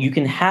so you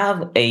can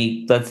have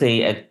let's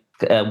say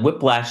a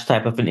whiplash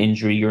type of an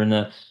injury. You're in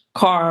a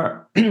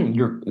car,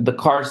 the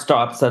car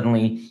stops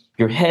suddenly,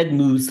 your head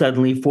moves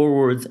suddenly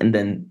forwards and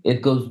then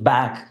it goes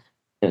back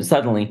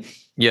suddenly.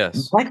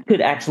 Yes. That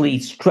could actually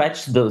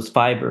stretch those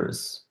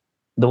fibers,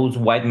 those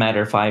white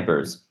matter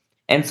fibers.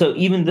 And so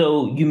even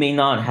though you may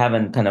not have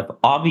a kind of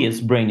obvious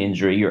brain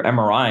injury, your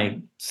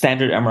MRI,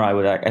 standard MRI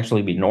would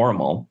actually be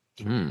normal,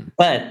 Hmm.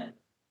 but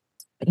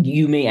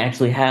you may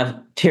actually have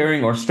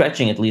tearing or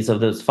stretching at least of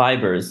those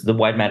fibers, the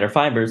white matter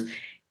fibers.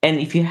 And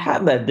if you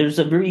have that, there's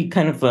a very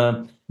kind of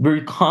a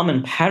very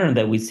common pattern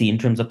that we see in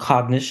terms of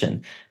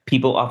cognition.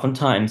 People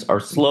oftentimes are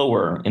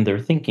slower in their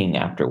thinking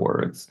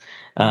afterwards.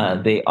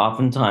 Hmm. They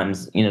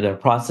oftentimes, their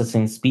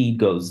processing speed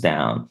goes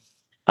down.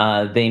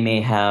 They may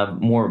have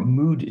more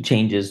mood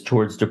changes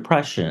towards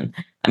depression.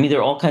 I mean, there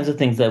are all kinds of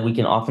things that we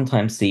can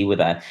oftentimes see with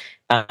that.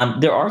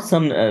 There are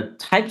some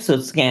types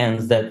of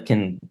scans that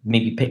can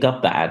maybe pick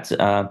up that.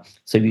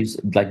 So use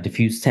like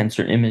diffuse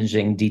tensor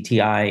imaging,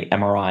 DTI,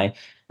 MRI,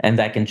 and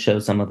that can show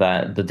some of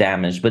that the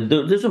damage. But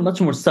those are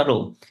much more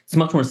subtle. It's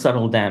much more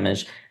subtle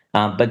damage.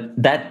 But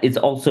that is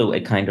also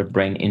a kind of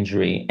brain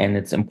injury, and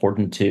it's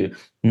important to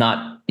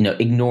not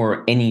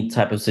ignore any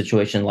type of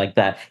situation like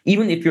that,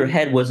 even if your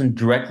head wasn't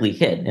directly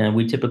hit. And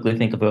we typically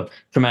think of a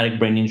traumatic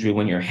brain injury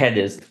when your head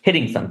is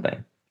hitting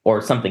something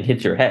or something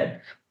hits your head.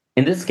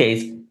 In this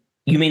case,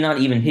 you may not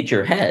even hit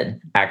your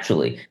head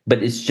actually,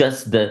 but it's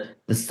just the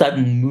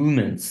sudden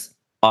movements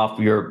of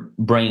your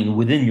brain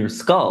within your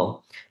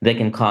skull that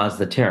can cause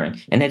the tearing.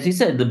 And as you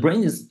said, the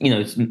brain is,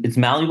 it's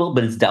malleable,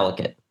 but it's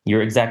delicate.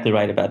 You're exactly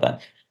right about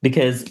that.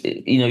 Because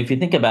if you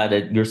think about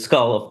it, your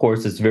skull, of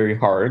course, is very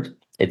hard.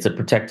 It's a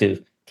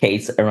protective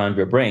case around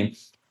your brain.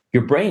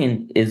 Your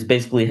brain is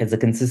basically has a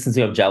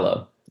consistency of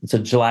jello. It's a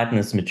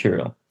gelatinous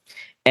material.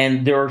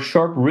 And there are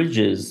sharp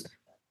ridges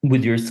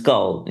with your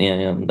skull,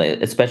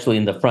 especially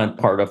in the front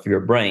part of your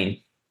brain,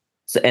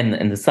 so,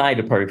 and the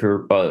side part of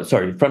your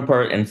front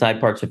part and side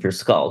parts of your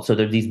skull. So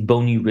there's these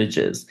bony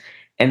ridges.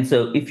 And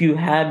so if you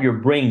have your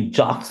brain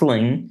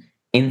jostling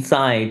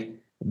inside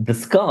the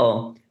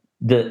skull,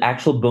 the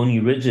actual bony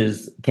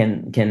ridges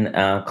can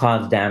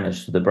cause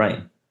damage to the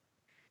brain.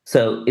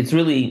 So it's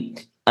really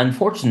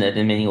unfortunate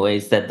in many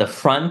ways that the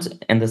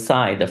front and the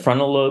side, the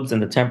frontal lobes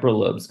and the temporal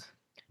lobes,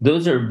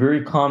 those are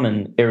very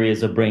common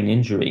areas of brain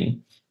injury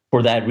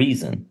for that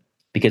reason,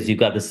 because you've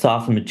got the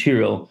soft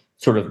material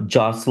sort of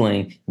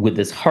jostling with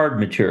this hard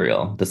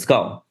material, the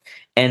skull.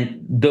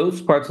 And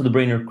those parts of the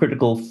brain are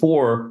critical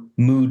for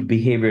mood,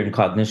 behavior, and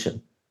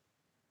cognition.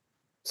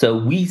 So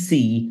we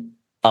see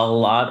a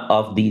lot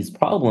of these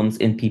problems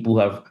in people who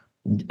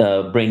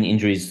have brain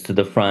injuries to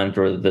the front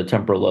or the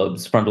temporal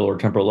lobes, frontal or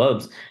temporal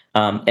lobes.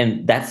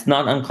 And that's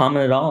not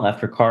uncommon at all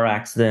after car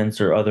accidents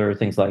or other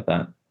things like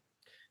that.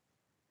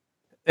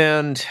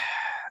 And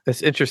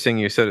it's interesting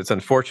you said it's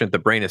unfortunate the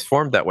brain is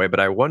formed that way, but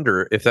I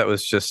wonder if that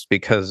was just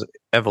because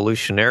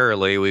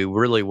evolutionarily we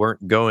really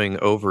weren't going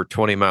over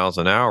 20 miles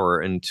an hour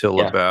until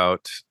Yeah,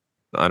 about,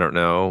 I don't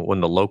know,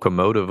 when the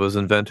locomotive was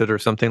invented or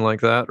something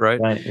like that, right?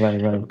 right,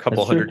 right, A right.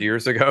 couple That's hundred true.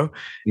 years ago.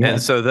 And Yeah.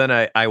 so then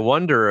uh, I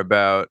wonder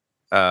about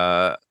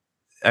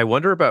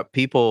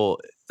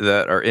people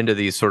that are into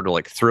these sort of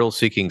like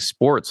thrill-seeking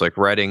sports, like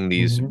riding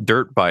these Hmm.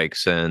 dirt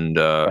bikes and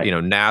Right.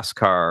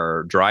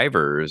 NASCAR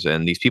drivers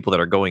and these people that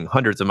are going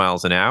hundreds of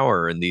miles an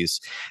hour and these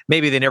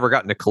maybe they never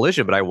got in a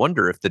collision, but I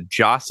wonder if the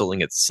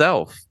jostling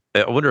itself.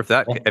 I wonder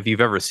if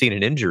you've ever seen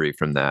an injury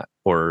from that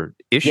or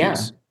Yeah.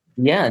 issues.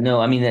 Yeah,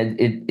 no, I mean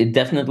it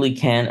definitely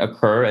can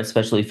occur,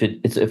 especially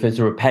if it's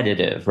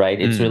repetitive,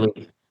 right? It's Mm.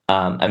 really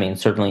I mean,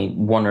 certainly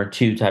one or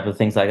two type of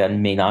things like that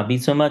may not be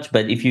so much,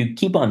 but if you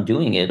keep on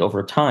doing it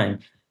over time,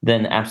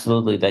 then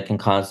absolutely that can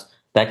cause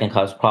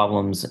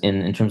problems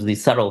in terms of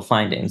these subtle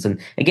findings. And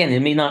again,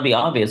 it may not be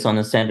obvious on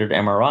a standard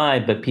MRI,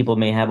 but people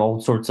may have all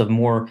sorts of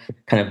more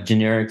kind of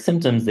generic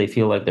symptoms. They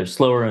feel like they're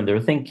slower in their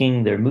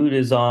thinking, their mood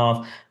is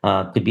off,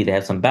 could be they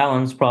have some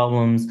balance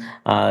problems.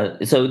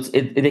 So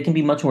it can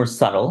be much more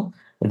subtle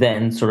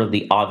than sort of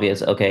the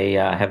obvious. Okay,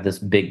 I have this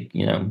big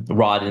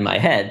rod in my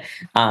head.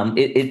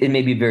 It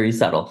may be very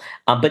subtle,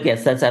 but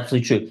yes, that's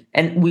absolutely true.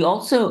 And we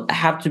also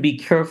have to be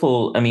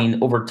careful. I mean,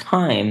 over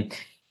time,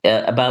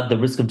 about the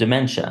risk of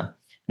dementia,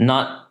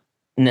 not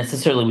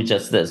necessarily with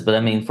just this, but I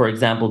mean, for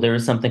example, there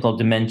is something called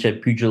dementia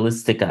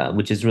pugilistica,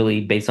 which is really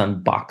based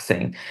on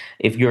boxing.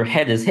 If your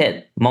head is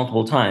hit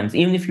multiple times,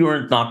 even if you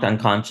weren't knocked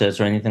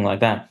unconscious or anything like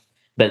that,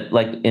 but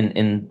like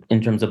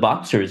in terms of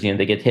boxers,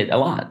 they get hit a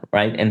lot,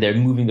 right? And they're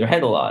moving their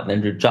head a lot,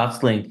 and they're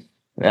jostling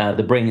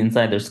the brain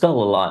inside their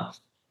skull a lot.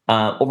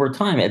 Over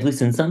time, at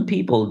least in some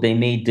people, they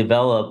may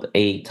develop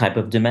a type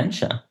of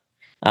dementia.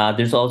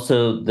 There's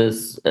also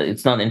this,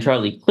 it's not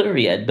entirely clear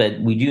yet, but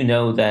we do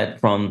know that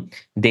from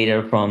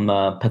data from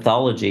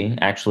pathology,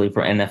 actually,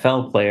 for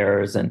NFL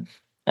players and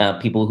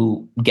people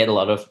who get a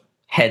lot of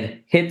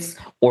head hits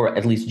or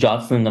at least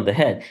jostling of the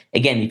head.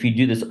 Again, if you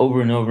do this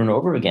over and over and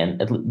over again,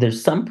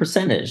 there's some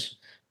percentage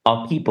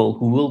of people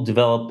who will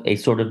develop a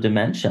sort of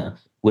dementia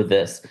with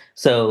this.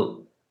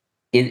 So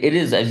it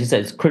is, as you said,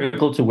 it's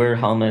critical to wear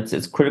helmets.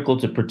 It's critical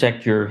to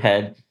protect your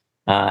head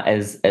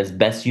as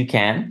best you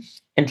can,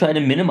 and try to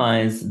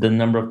minimize the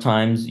number of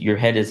times your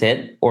head is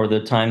hit or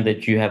the time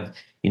that you have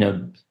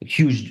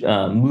huge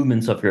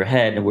movements of your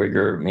head where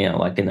you're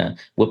like in a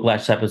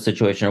whiplash type of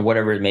situation or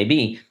whatever it may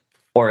be,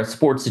 or a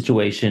sports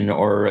situation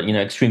or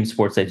extreme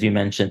sports as you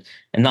mentioned.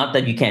 And not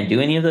that you can't do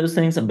any of those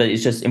things, but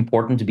it's just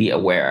important to be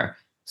aware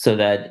so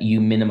that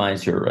you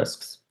minimize your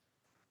risks.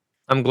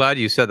 I'm glad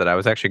you said that. I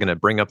was actually going to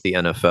bring up the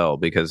NFL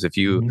because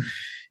Mhm.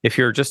 if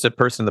you're just a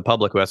person in the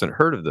public who hasn't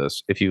heard of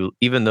this, if you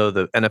even though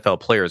the NFL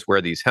players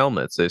wear these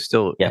helmets, they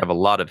still Yeah. have a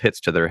lot of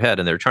hits to their head,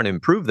 and they're trying to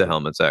improve the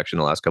helmets actually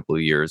in the last couple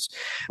of years.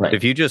 But Right.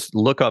 if you just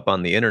look up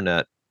on the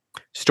internet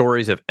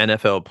stories of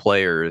NFL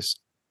players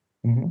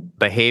Hmm.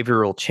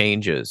 behavioral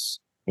changes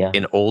Yeah.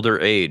 in older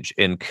age,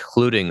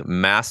 including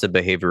massive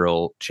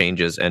behavioral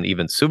changes and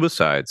even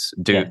suicides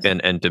due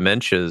Yes. and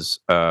dementias,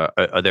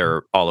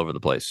 they're all over the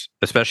place,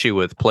 especially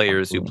with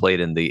players who Absolutely. played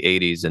in the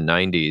 80s and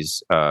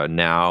 90s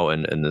now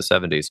and in the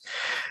 70s,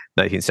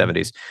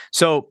 1970s. Mhm.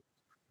 So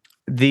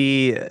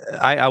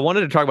I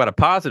wanted to talk about a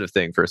positive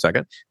thing for a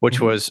second, which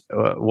Mhm. was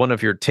one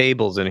of your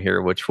tables in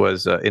here, which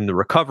was in the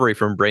recovery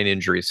from brain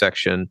injury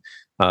section,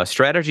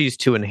 strategies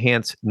to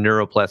enhance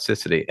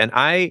neuroplasticity.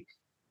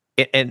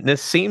 And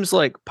this seems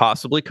like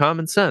possibly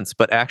common sense,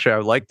 but actually, I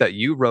like that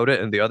you wrote it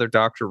and the other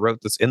doctor wrote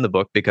this in the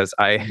book because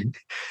Mhm.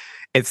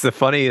 it's the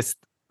funniest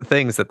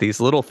things that these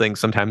little things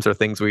sometimes are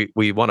things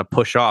we want to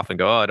push off and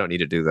go, oh, I don't need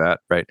to do that,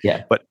 right?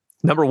 Yeah. But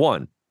number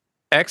one,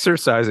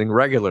 exercising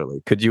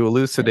regularly. Could you Yeah.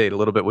 elucidate a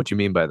little bit what you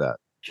mean by that?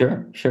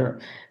 Sure, sure.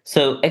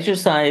 So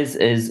exercise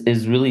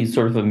is really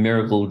sort of a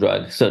miracle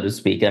drug, so to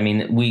speak. I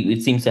mean, we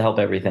it seems to help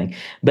everything.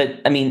 But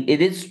I mean,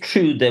 it is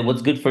true that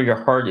what's good for your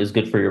heart is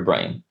good for your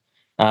brain,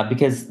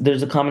 because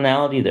there's a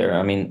commonality there.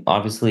 I mean,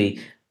 obviously,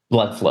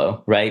 blood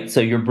flow, right? So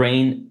your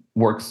brain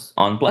works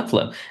on blood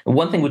flow. And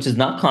one thing which is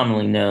not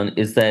commonly known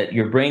is that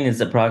your brain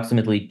is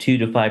approximately 2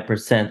 to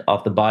 5%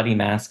 of the body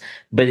mass,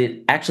 but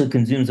it actually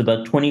consumes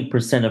about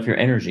 20% of your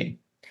energy.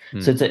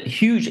 So Hmm. it's a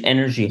huge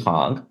energy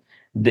hog.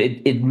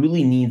 It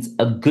really needs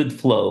a good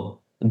flow,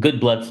 good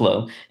blood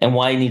flow. And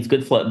why it needs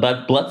good flow,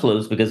 but blood flow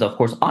is because, of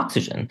course,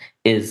 oxygen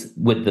is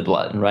with the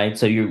blood, right?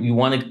 So you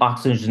want to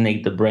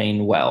oxygenate the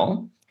brain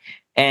well.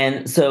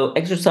 And so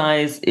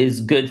exercise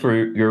is good for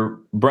your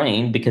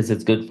brain because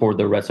it's good for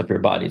the rest of your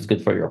body. It's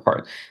good for your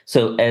heart.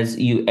 So as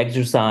you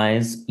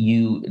exercise,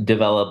 you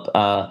develop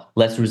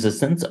less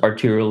resistance,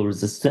 arterial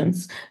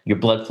resistance. Your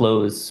blood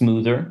flow is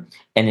smoother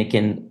and it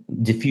can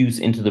diffuse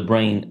into the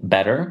brain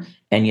better.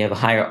 And you have a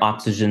higher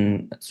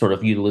oxygen sort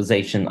of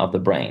utilization of the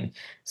brain.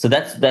 So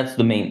that's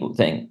the main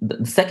thing.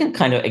 The second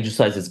kind of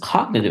exercise is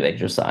cognitive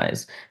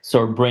exercise,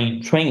 so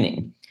brain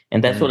training.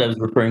 And that's what I Mm. was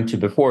referring to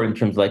before in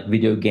terms of like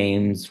video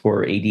games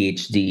for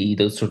ADHD,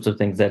 those sorts of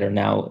things that are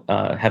now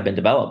have been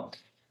developed.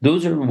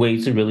 Those are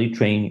ways to really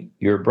train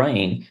your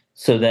brain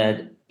so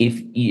that if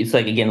it's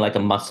like, again, like a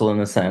muscle in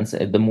a sense,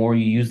 the more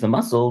you use the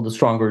muscle, the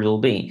stronger it'll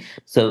be.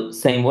 So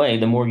same way,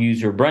 the more you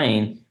use your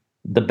brain,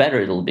 the better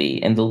it'll be.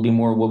 And there'll be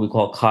more what we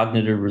call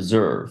cognitive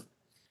reserve.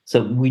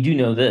 So we do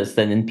know this,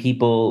 that in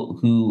people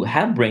who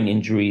have brain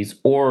injuries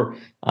or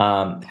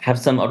have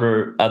some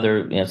other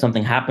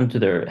something happen to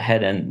their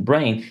head and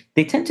brain,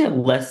 they tend to have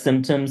less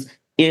symptoms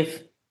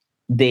if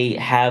they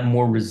have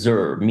more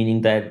reserve,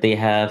 meaning that they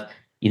have,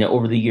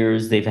 over the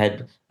years, they've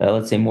had,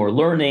 let's say, more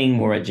learning,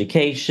 more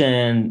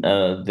education,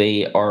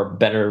 they are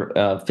better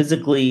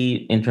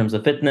physically in terms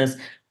of fitness.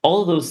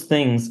 All of those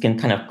things can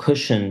kind of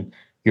cushion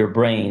your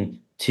brain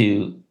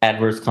to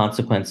adverse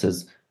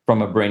consequences from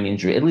a brain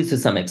injury, at least to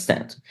some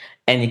extent.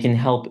 And it can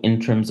help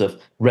in terms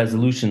of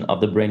resolution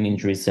of the brain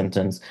injury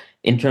symptoms.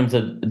 In terms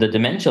of the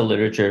dementia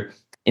literature,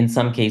 in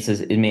some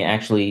cases, it may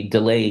actually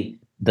delay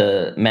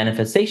the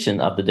manifestation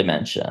of the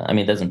dementia. I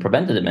mean, it doesn't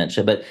prevent the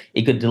dementia, but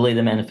it could delay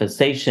the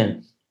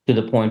manifestation to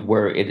the point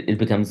where it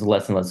becomes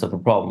less and less of a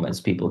problem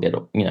as people get,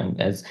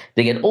 as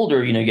they get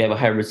older, you have a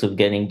higher risk of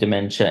getting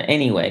dementia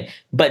anyway,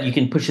 but you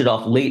can push it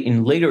off late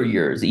in later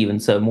years, even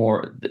so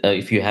more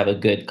if you have a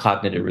good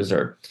cognitive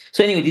reserve.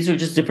 So anyway, these are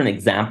just different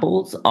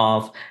examples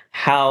of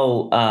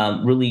how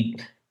really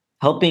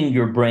helping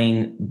your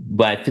brain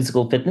by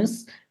physical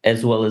fitness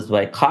as well as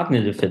by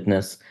cognitive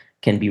fitness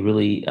can be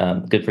really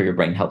good for your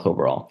brain health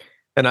overall.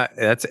 And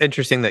that's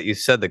interesting that you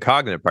said the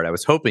cognitive part. I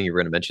was hoping you were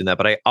going to mention that,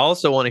 but I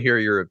also want to hear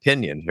your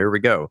opinion. Here we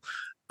go.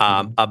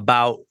 Mhm.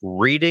 About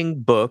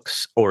reading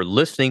books or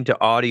listening to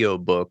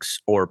audiobooks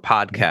or Mhm.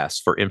 podcasts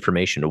for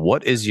information.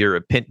 What is your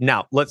opinion?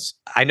 Now,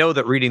 I know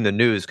that reading the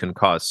news can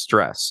cause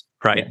stress,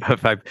 right? Yeah,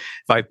 If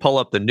I pull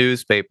up the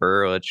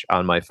newspaper, which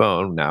on my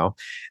phone now,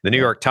 the New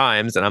yeah, York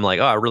Times, and I'm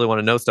like, oh, I really want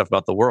to know stuff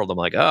about the world. I'm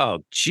like, oh,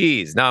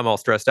 geez, now I'm all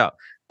stressed out.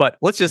 But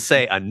let's just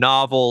say a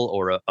novel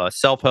or a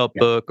self-help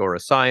yeah. book or a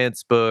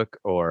science book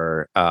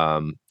or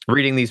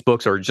reading these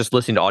books or just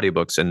listening to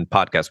audiobooks and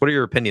podcasts. What are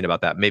your opinion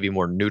about that? Maybe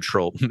more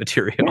neutral Yeah.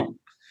 material.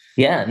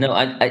 Yeah, no,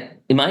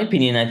 in my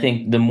opinion, I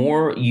think the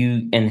more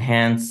you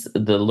enhance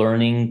the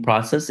learning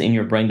process in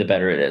your brain, the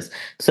better it is.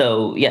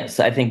 So yes,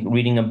 I think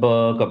reading a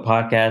book, a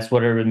podcast,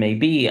 whatever it may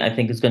be, I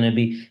think it's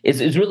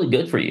really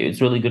good for you.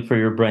 It's really good for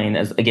your brain.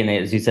 As again,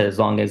 as you said, as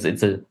long as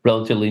it's a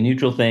relatively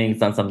neutral thing,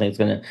 it's not something that's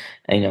going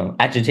to,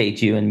 agitate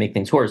you and make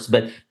things worse.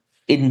 But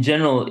in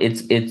general,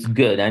 it's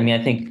good. I mean,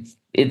 I think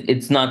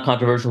it's not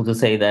controversial to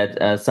say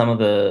that some of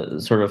the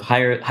sort of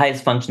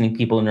highest functioning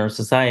people in our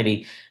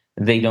society,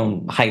 they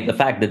don't hide the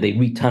fact that they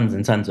read tons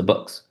and tons of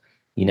books.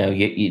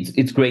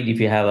 It's great if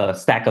you have a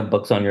stack of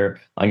books on your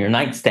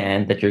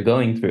nightstand that you're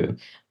going through.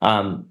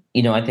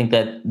 I think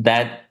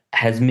that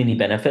has many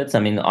benefits. I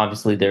mean,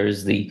 obviously,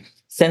 there's the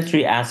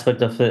sensory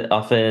aspect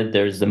of it.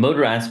 There's the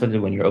motor aspect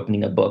of when you're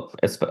opening a book,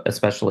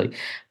 especially.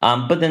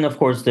 But then, of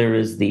course, there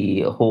is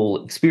the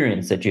whole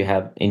experience that you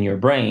have in your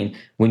brain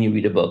when you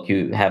read a book.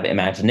 You have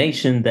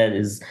imagination that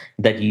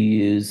you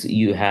use.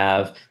 You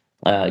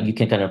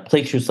can kind of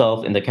place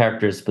yourself in the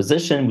character's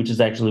position, which is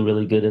actually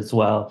really good as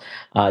well.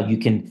 You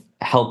can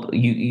help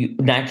you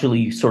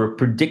naturally sort of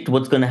predict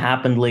what's going to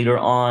happen later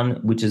on,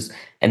 which is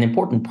an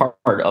important part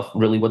of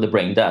really what the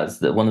brain does.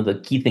 That one of the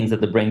key things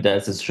that the brain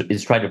does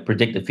is try to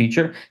predict the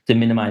future to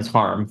minimize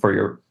harm for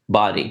your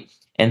body.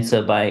 And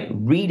so by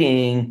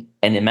reading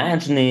and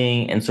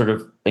imagining and sort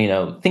of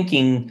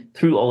thinking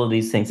through all of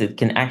these things, it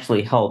can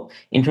actually help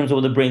in terms of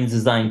what the brain is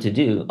designed to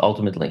do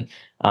ultimately.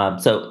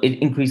 So it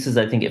increases,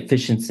 I think,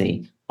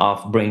 efficiency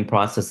of brain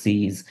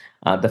processes.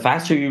 The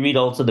faster you read,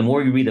 also, the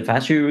more you read, the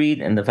faster you read,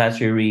 and the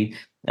faster you read,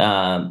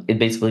 it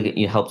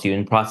basically helps you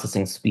in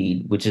processing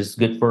speed, which is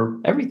good for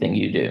everything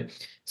you do.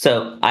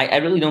 So I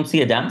really don't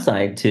see a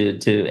downside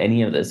to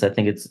any of this. I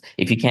think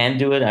if you can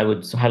do it, I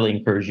would highly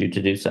encourage you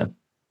to do so.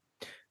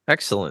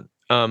 Excellent.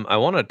 I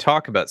want to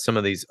talk about some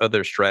of these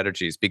other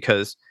strategies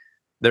because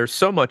there's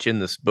so much in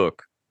this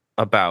book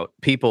about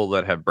people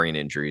that have brain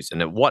injuries and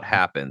then what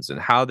happens and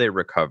how they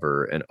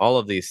recover and all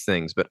of these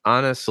things. But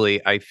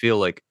honestly, I feel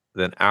like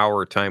an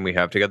hour time we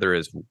have together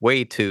is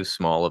way too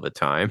small of a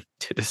time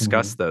to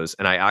discuss Mhm. those.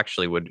 And I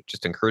actually would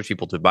just encourage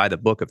people to buy the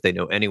book if they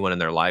know anyone in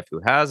their life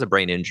who has a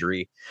brain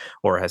injury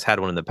or has had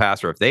one in the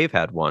past, or if they've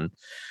had one.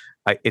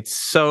 It's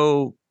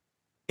so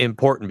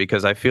important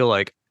because I feel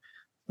like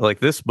Like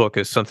this book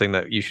is something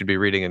that you should be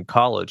reading in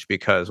college,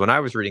 because when I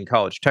was reading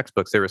college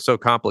textbooks, they were so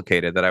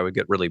complicated that I would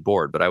get really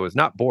bored. But I was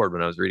not bored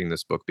when I was reading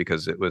this book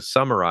because it was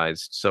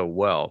summarized so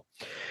well.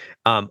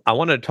 I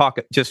want to talk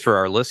just for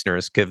our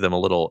listeners, give them a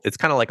little, it's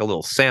kind of like a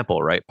little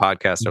sample, right?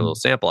 Podcasts are a little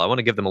Mhm. sample. I want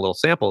to give them a little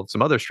sample of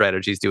some other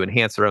strategies to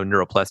enhance their own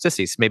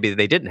neuroplasticity. So maybe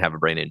they didn't have a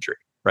brain injury,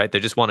 right? They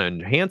just want to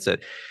enhance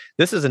it.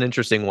 This is an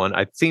interesting one.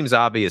 It seems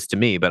obvious to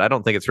me, but I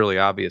don't think it's really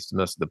obvious to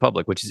most of the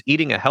public, which is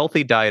eating a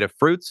healthy diet of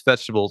fruits,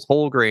 vegetables,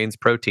 whole grains,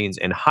 proteins,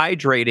 and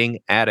hydrating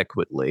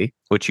adequately,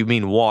 which you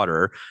mean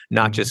water,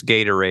 not just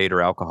Mhm. Gatorade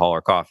or alcohol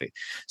or coffee.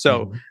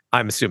 So Mhm.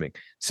 I'm assuming.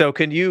 So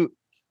can you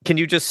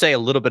just say a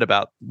little bit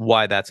about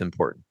why that's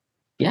important?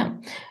 Yeah.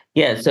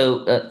 Yeah.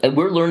 So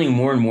we're learning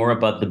more and more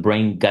about the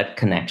brain gut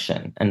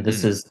connection. And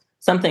this Mm, is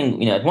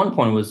something, at one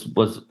point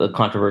was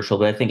controversial,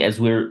 but I think as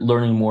we're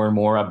learning more and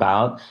more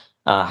about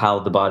how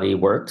the body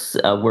works,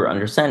 we're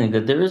understanding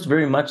that there is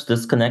very much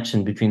this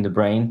connection between the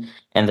brain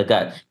and the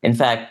gut. In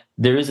fact,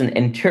 there is an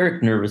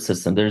enteric nervous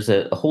system. There's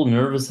a whole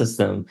nervous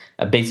system,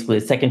 basically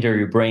a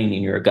secondary brain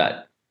in your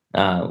gut,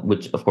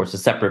 which of course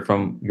is separate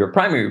from your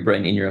primary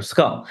brain in your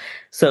skull.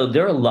 So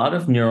there are a lot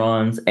of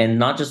neurons, and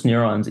not just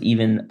neurons,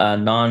 even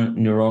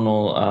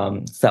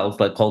non-neuronal cells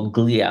like called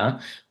glia,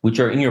 which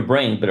are in your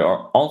brain but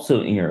are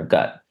also in your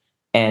gut.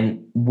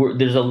 And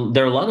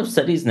there are a lot of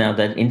studies now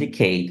that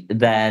indicate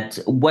that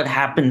what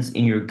happens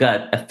in your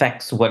gut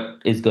affects what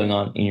is going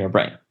on in your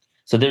brain.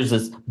 So there's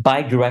this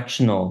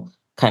bidirectional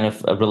kind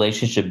of a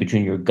relationship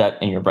between your gut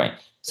and your brain.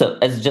 So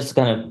as just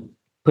kind of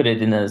put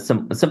it in a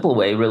simple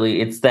way,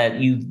 really, it's that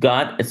you've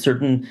got a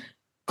certain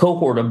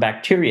cohort of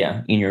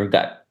bacteria in your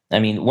gut. I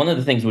mean, one of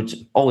the things which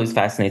always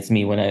fascinates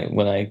me when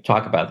I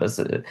talk about this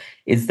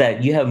is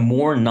that you have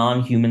more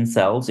non-human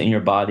cells in your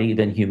body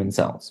than human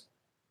cells.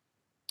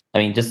 I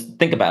mean, just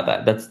think about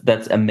that.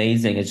 That's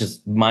amazing. It's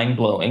just mind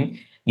blowing.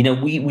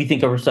 We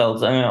think of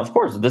ourselves. I mean, of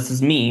course, this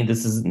is me.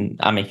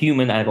 I'm a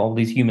human. I have all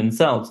these human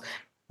cells,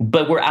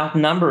 but we're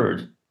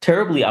outnumbered,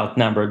 terribly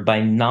outnumbered by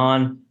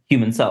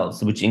non-human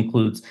cells, which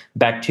includes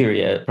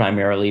bacteria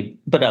primarily,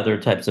 but other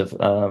types of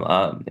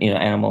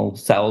animal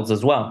cells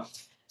as well.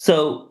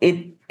 So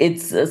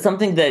it's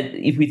something that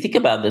if we think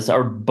about this,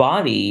 our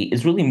body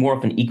is really more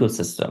of an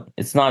ecosystem.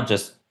 It's not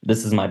just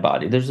this is my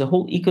body. There's a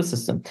whole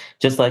ecosystem,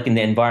 just like in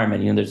the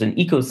environment. There's an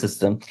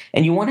ecosystem,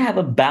 and you want to have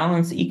a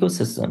balanced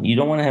ecosystem. You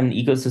don't want to have an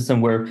ecosystem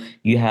where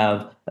you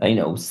have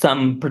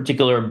some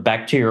particular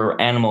bacteria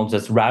or animal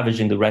just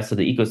ravaging the rest of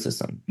the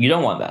ecosystem. You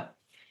don't want that.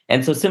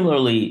 And so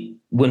similarly,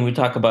 when we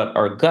talk about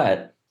our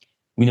gut,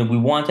 we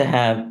want to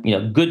have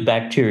good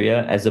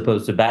bacteria as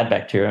opposed to bad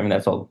bacteria. I mean,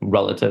 that's all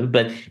relative,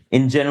 but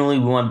in generally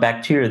we want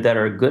bacteria that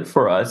are good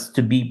for us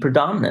to be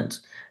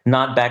predominant,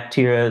 not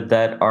bacteria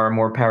that are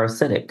more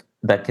parasitic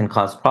that can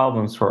cause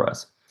problems for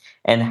us.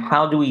 And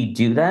how do we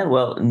do that?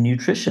 Well,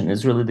 nutrition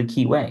is really the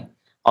key way.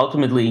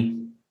 Ultimately,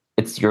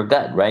 it's your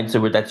gut, right?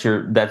 So that's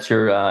your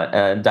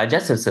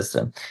digestive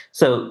system.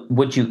 So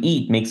what you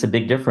eat makes a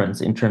big difference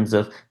in terms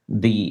of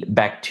the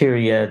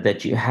bacteria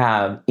that you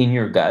have in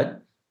your gut,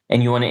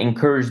 and you want to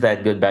encourage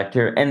that good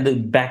bacteria. And the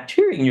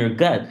bacteria in your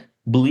gut,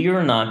 believe it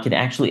or not, can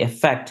actually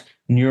affect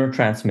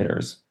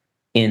neurotransmitters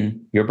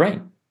in your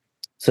brain.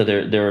 So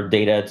there are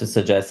data to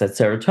suggest that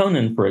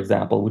serotonin, for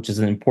example, which is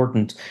an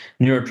important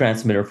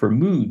neurotransmitter for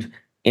mood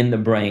in the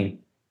brain,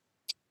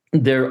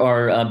 there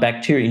are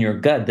bacteria in your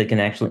gut that can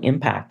actually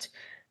impact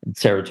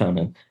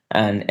serotonin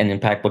and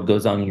impact what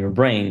goes on in your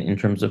brain in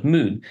terms of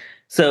mood.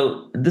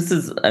 So this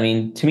is, I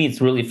mean, to me, it's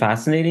really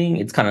fascinating.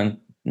 It's kind of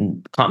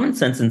common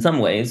sense in some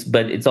ways,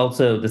 but it's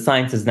also the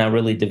science is now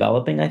really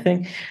developing, I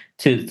think,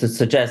 to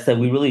suggest that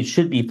we really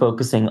should be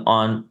focusing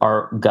on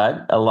our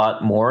gut a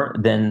lot more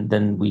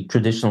than we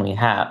traditionally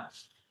have.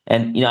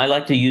 And I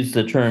like to use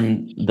the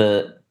term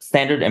the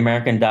standard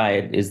American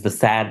diet is the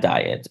SAD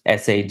diet,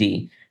 SAD.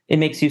 It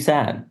makes you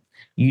sad.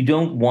 You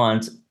don't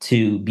want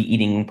to be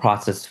eating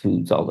processed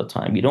foods all the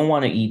time. You don't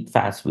want to eat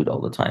fast food all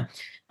the time.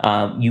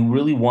 You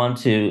really want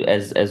to,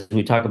 as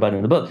we talk about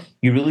in the book,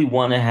 you really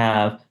want to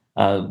have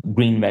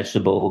green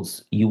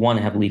vegetables. You want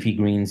to have leafy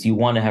greens. You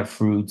want to have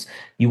fruits.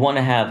 You want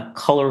to have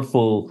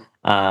colorful,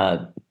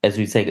 as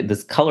we say,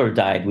 this color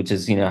diet, which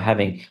is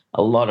having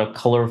a lot of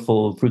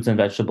colorful fruits and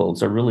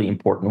vegetables are really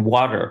important.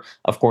 Water,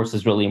 of course,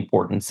 is really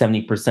important.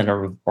 70%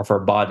 of our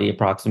body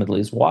approximately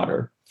is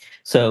water.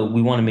 So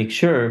we want to make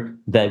sure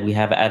that we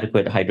have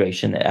adequate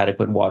hydration,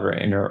 adequate water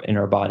in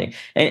our body.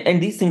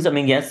 And these things, I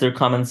mean, yes, they're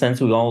common sense.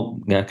 We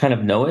all kind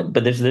of know it,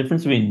 but there's a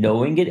difference between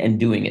knowing it and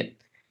doing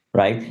it,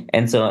 right?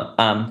 And so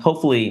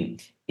hopefully,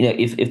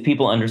 if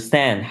people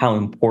understand how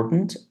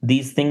important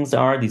these things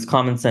are, these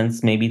common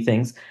sense maybe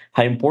things,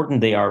 how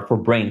important they are for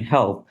brain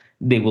health,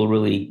 they will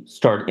really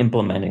start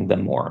implementing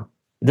them more.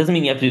 It doesn't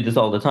mean you have to do this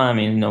all the time.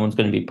 I mean, no one's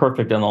going to be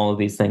perfect on all of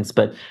these things,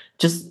 but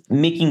just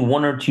making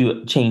one or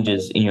two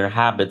changes in your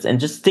habits and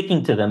just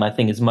sticking to them, I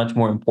think, is much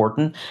more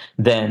important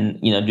than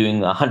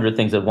doing 100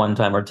 things at one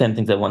time or 10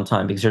 things at one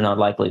time, because you're not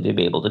likely to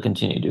be able to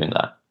continue doing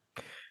that.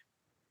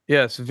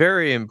 Yes,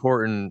 very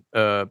important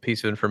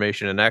piece of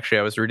information. And actually,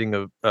 I was reading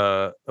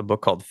a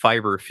book called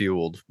Fiber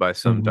Fueled by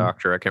some Hmm.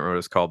 doctor. I can't remember what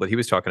it's called, but he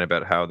was talking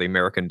about how the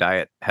American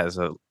diet has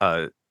the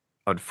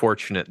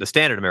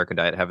standard American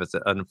diet has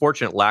an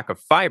unfortunate lack of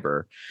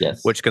fiber,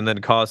 Yes. which can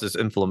then causes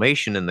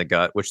inflammation in the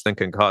gut, which then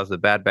can cause the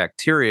bad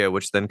bacteria,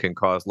 which then can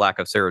cause lack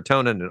of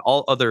serotonin and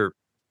all other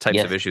types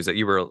of Yes. issues that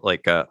you were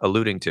like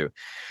alluding to.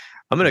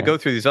 I'm going to Yeah. go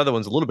through these other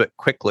ones a little bit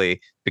quickly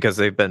because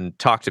they've been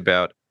talked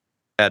about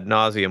ad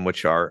nauseum,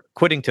 which are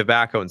quitting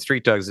tobacco and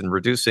street drugs and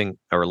reducing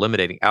or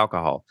eliminating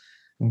alcohol.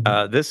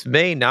 Hmm. This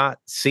may not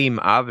seem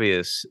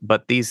obvious,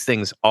 but these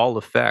things all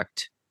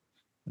affect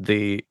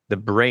the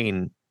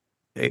brain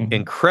Hmm.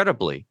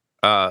 incredibly.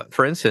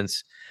 For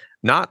instance,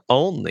 not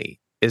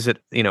only is it,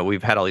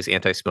 we've had all these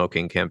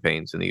anti-smoking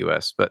campaigns in the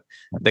U.S., but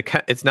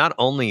it's not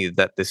only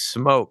that the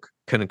smoke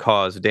can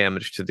cause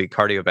damage to the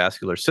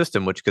cardiovascular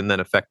system, which can then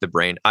affect the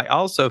brain. I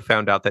also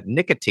found out that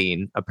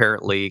nicotine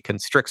apparently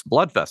constricts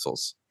blood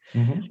vessels,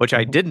 Hmm. which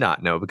I Hmm. did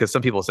not know because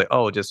some people say,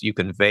 oh, just you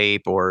can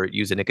vape or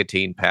use a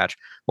nicotine patch.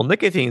 Well,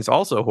 nicotine is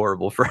also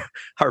horrible for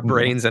our Yeah.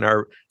 brains and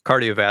our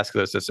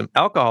cardiovascular system.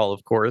 Alcohol,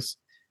 of course,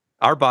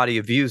 our body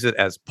views it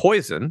as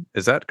poison.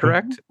 Is that Hmm.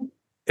 correct?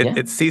 It, Yeah.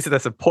 it sees it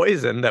as a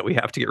poison that we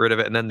have to get rid of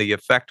it. And then the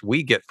effect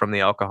we get from the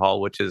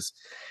alcohol, which is,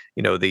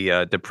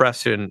 the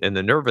depression in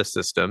the nervous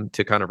system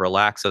to kind of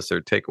relax us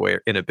or take away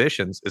our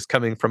inhibitions, is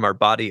coming from our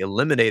body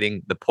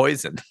eliminating the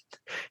poison.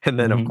 And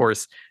then, of Hmm.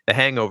 course, the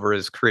hangover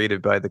is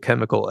created by the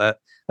chemical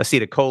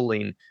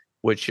acetylcholine,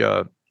 which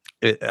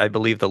I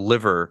believe the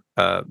liver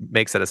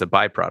makes that as a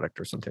byproduct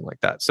or something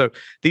like that. So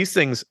these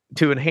things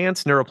to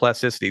enhance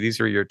neuroplasticity, these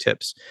are your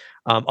tips.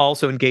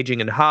 Also engaging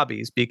in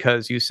hobbies,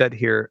 because you said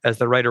here, as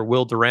the writer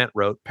Will Durant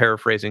wrote,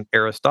 paraphrasing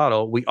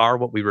Aristotle, we are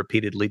what we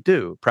repeatedly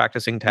do.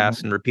 Practicing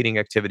tasks Hmm. and repeating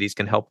activities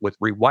can help with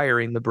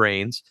rewiring the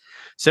brains.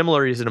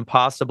 Similarly,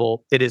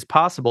 it is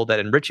possible that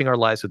enriching our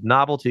lives with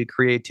novelty,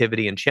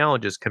 creativity, and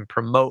challenges can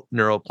promote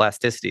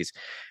neuroplasticities.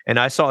 And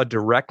I saw a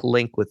direct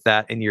link with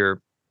that in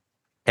your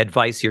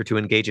advice here to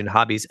engage in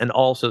hobbies and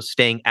also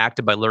staying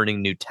active by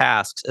learning new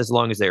tasks as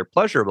long as they are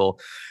pleasurable,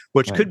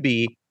 which Right. could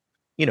be,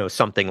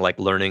 something like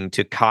learning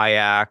to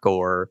kayak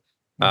or,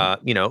 Hmm.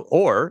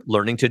 or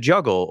learning to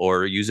juggle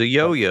or use a Right.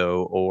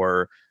 yo-yo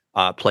or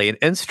play an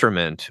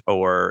instrument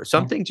or Yeah.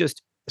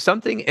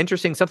 something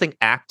interesting, something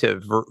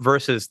active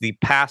versus the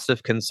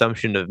passive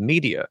consumption of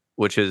media,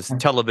 which is Yeah.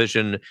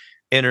 television,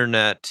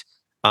 internet,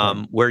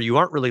 Right. where you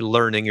aren't really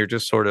learning, you're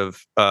just sort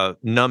of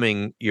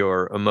numbing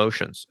your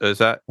emotions. Is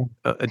that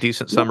a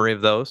decent Yeah. summary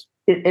of those?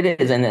 It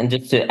is, and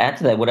just to add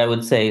to that, what I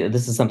would say,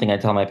 this is something I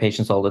tell my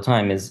patients all the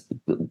time, is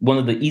one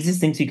of the easiest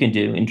things you can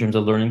do in terms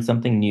of learning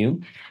something new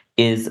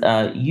is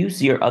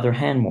use your other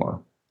hand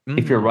more.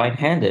 If you're Mm.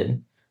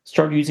 right-handed,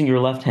 start using your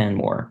left hand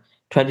more.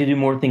 Try to do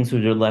more things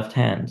with your left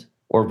hand,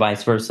 or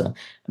vice versa.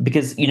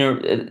 Because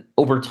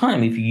over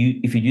time, if you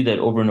do that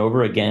over and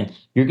over again,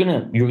 you're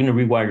gonna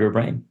rewire your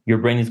brain. Your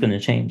brain is gonna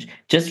change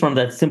just from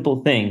that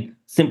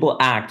simple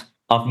act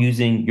of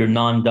using your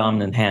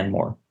non-dominant hand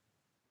more.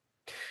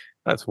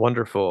 That's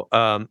wonderful.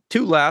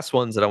 Two last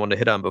ones that I want to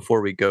hit on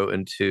before we go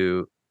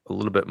into a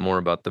little bit more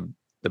about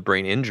the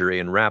brain injury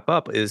and wrap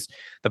up is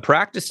the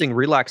practicing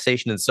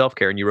relaxation and self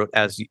care. And you wrote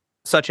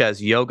such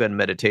as yoga and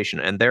meditation,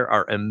 and there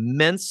are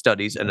immense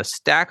studies and a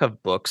stack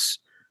of books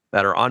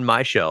that are on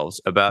my shelves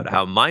about Okay.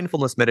 how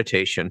mindfulness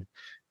meditation,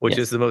 which is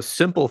Yes. the most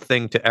simple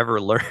thing to ever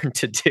learn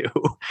to do,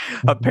 Mhm.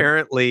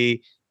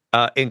 apparently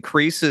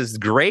increases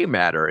gray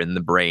matter in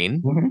the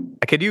brain.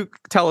 Mhm. Could you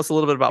tell us a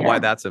little bit about why Yeah.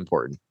 that's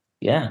important?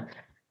 Yeah.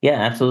 Yeah,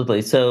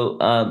 absolutely. So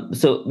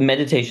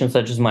meditation,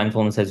 such as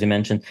mindfulness, as you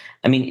mentioned,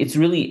 I mean, it's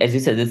really, as you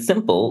said, it's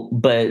simple,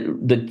 but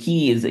the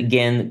key is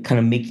again, kind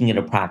of making it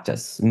a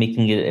practice,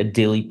 making it a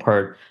daily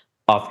part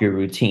of your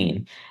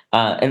routine.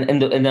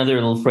 Another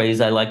little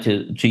phrase I like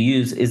to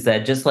use is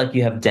that just like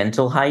you have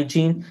dental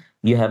hygiene,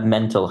 you have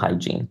mental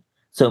hygiene.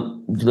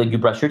 So, like you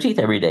brush your teeth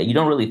every day, you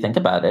don't really think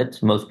about it.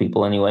 Most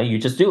people, anyway, you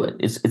just do it.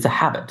 It's a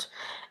habit.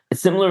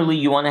 Similarly,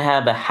 you want to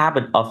have a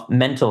habit of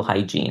mental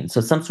hygiene, so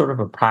some sort of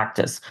a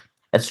practice,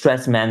 a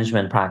stress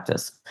management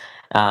practice,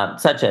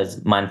 such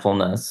as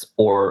mindfulness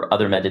or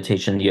other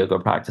meditation yoga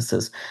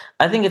practices.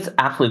 I think it's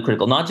absolutely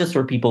critical, not just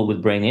for people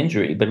with brain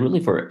injury, but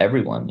really for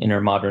everyone in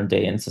our modern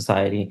day in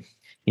society.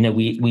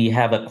 We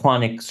have a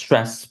chronic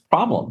stress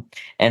problem,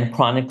 and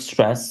chronic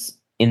stress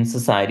in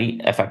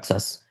society affects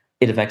us.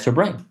 It affects our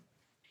brain.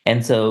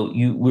 And so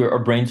our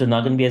brains are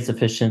not going to be as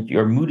efficient.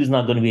 Your mood is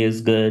not going to be as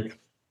good.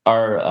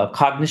 Our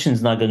cognition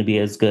is not going to be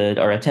as good.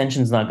 Our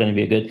attention is not going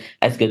to be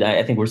as good.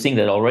 I think we're seeing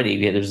that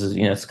already. There's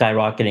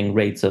skyrocketing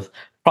rates of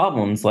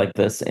problems like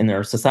this in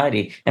our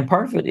society, and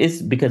part of it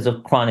is because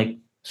of chronic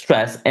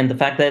stress and the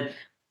fact that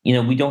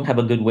we don't have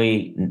a good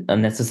way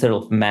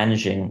necessarily of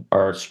managing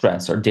our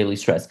stress, our daily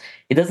stress.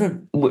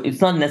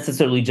 It's not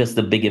necessarily just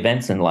the big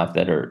events in life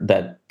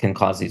that can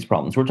cause these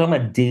problems. We're talking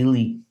about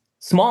daily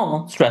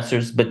small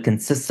stressors, but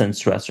consistent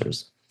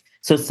stressors.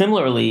 So,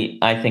 similarly,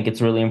 I think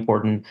it's really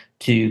important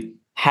to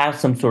have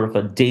some sort of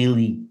a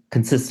daily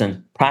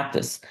consistent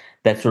practice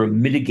that sort of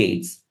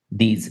mitigates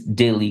these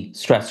daily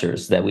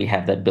stressors that we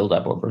have that build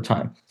up over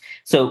time.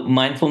 So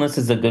mindfulness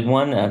is a good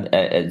one.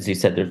 As you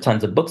said, there are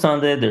tons of books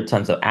on it. There are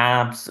tons of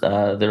apps.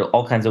 There are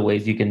all kinds of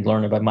ways you can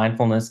learn about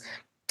mindfulness.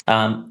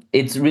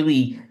 It's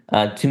really,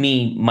 to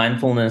me,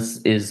 mindfulness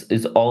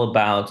is all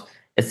about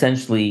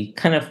essentially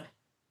kind of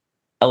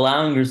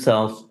allowing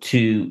yourself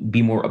to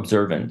be more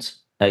observant.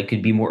 You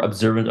could be more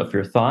observant of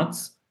your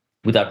thoughts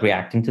without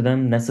reacting to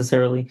them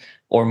necessarily,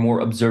 or more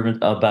observant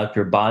about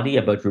your body,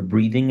 about your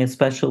breathing,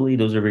 especially.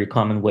 Those are very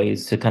common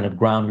ways to kind of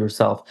ground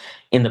yourself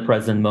in the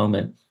present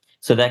moment.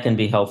 So that can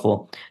be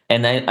helpful.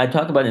 And I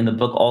talk about in the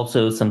book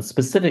also some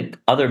specific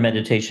other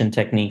meditation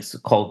techniques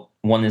called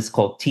one is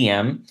called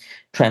TM,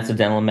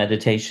 Transcendental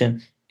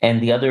Meditation,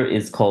 and the other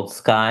is called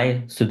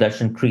Sky,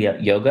 Sudarshan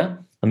Kriya Yoga.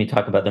 Let me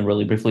talk about them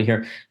really briefly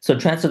here. So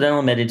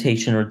transcendental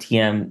meditation, or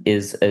TM,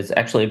 is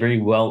actually a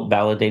very well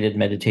validated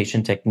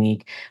meditation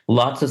technique.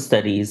 Lots of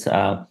studies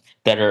that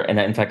are, and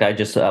in fact, I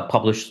just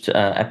published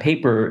a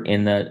paper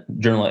in the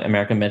Journal of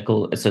American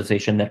Medical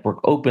Association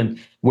Network Open,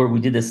 where we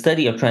did a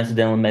study of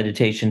transcendental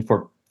meditation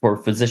for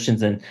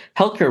physicians and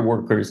healthcare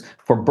workers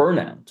for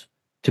burnout,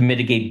 to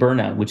mitigate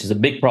burnout, which is a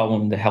big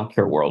problem in the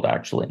healthcare world,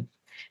 actually.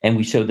 And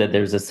we showed that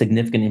there's a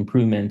significant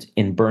improvement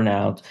in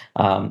burnout,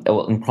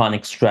 in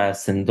chronic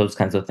stress, and those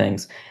kinds of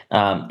things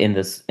in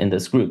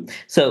this group.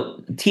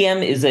 So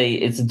TM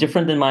it's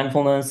different than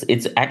mindfulness.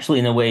 It's actually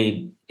in a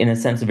way, in a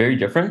sense, very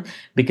different,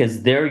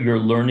 because there you're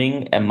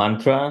learning a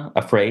mantra,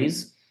 a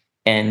phrase,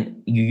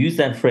 and you use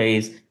that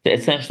phrase to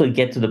essentially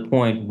get to the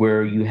point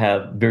where you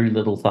have very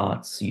little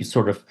thoughts. You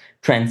sort of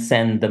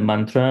transcend the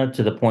mantra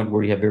to the point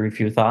where you have very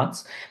few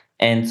thoughts.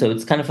 And so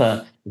it's kind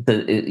of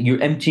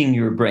you're emptying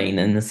your brain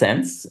in a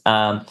sense,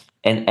 and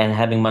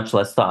having much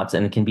less thoughts,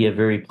 and it can be a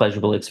very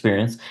pleasurable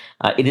experience.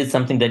 It is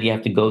something that you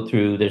have to go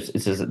through.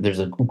 There's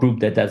a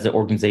group that does the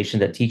organization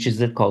that teaches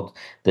it, called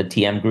the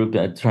TM group,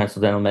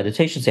 Transcendental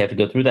Meditation. So you have to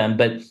go through them,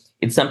 but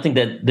it's something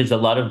that there's a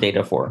lot of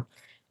data for.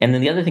 And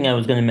then the other thing I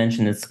was going to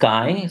mention is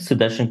Sky,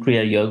 Sudarshan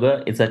Kriya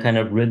Yoga. It's a kind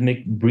of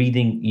rhythmic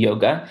breathing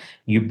yoga.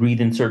 You breathe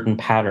in certain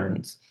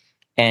patterns.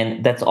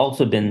 And that's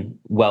also been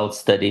well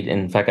studied.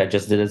 In fact, I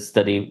just did a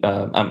study.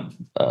 I'm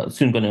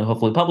soon going to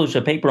hopefully publish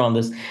a paper on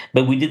this.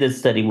 But we did a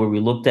study where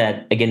we looked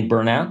at, again,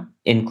 burnout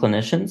in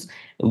clinicians,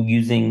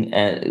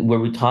 where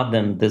we taught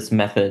them this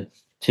method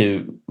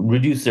to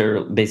reduce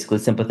their basically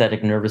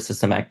sympathetic nervous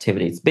system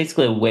activity. It's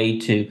basically a way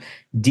to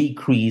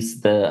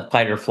decrease the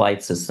fight or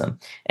flight system.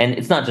 And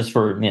it's not just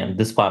for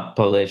this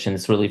population.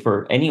 It's really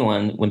for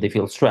anyone when they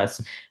feel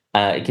stressed.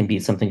 It can be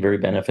something very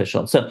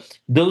beneficial. So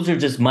those are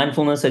just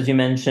mindfulness, as you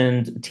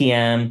mentioned,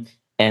 TM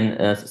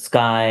and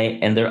Sky,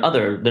 and there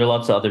are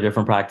lots of other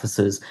different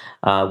practices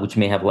which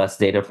may have less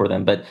data for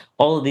them. But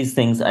all of these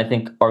things, I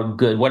think, are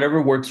good.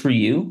 Whatever works for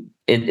you,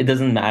 it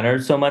doesn't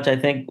matter so much. I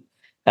think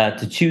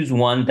to choose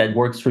one that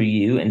works for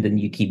you, and then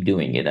you keep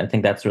doing it. I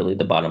think that's really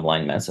the bottom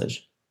line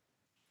message.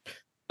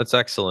 That's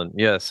excellent.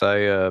 Yes,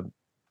 I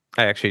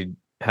actually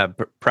have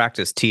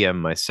practiced TM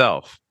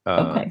myself,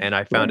 Okay, and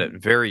I found great.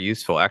 it very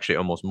useful, actually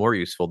almost more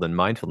useful than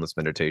mindfulness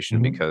meditation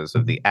Hmm. because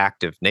of the Hmm.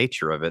 active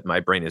nature of it.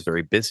 My brain is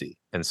very busy.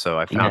 And so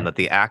I found Yeah, that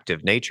the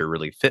active nature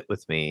really fit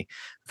with me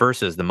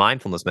versus the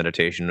mindfulness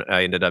meditation.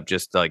 I ended up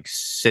just like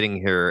sitting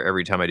here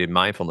every time I did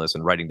mindfulness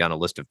and writing down a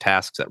list of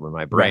tasks that were in my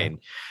right, brain.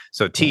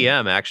 So right.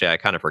 TM, actually, I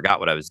kind of forgot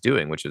what I was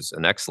doing, which is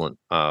an excellent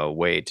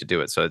way to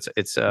do it. So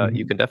it's you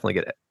Hmm. can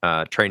definitely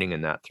get training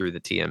in that through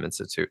the TM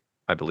Institute,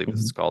 I believe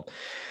it's Hmm. called.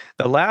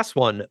 The last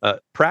one,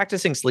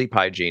 practicing sleep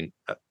hygiene.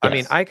 I mean,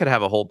 Yes. I could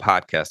have a whole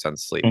podcast on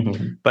sleep, Hmm.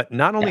 but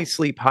not only Yeah.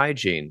 sleep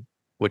hygiene,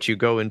 which you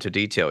go into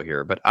detail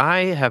here, but I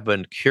have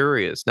been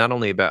curious not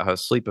only about how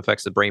sleep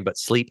affects the brain, but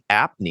sleep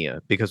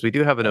apnea, because we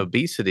do have an Yeah.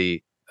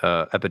 obesity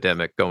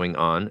epidemic going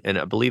on, and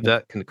I believe Yeah.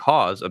 that can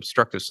cause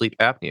obstructive sleep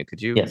apnea.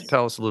 Could you Yes.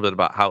 tell us a little bit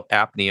about how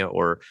apnea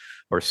or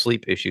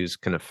sleep issues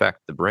can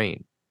affect the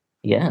brain?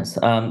 Yes.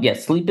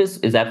 Yes. Sleep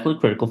is absolutely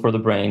critical for the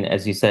brain,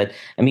 as you said.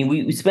 I mean,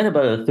 we spend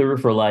about a third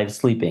of our lives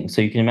sleeping.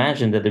 So you can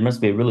imagine that there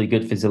must be a really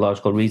good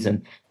physiological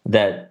reason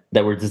that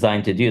we're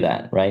designed to do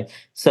that, right?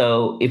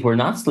 So if we're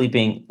not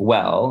sleeping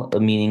well,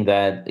 meaning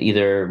that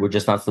either we're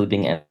just not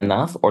sleeping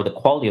enough or the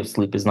quality of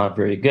sleep is not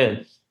very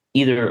good,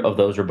 either of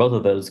those or both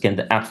of those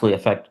can absolutely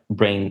affect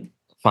brain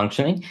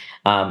functioning.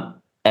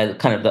 And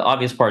kind of the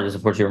obvious part is,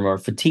 of course, you're more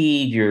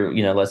fatigued, you're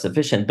less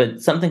efficient.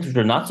 But some things which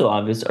are not so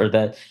obvious are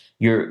that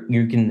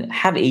you can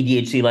have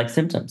ADHD like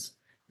symptoms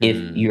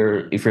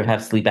Mm, if you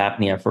have sleep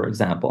apnea, for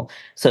example.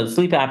 So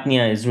sleep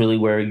apnea is really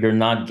where you're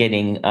not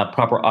getting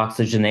proper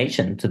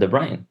oxygenation to the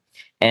brain,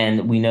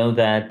 and we know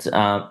that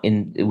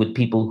in with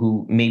people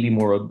who may be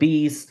more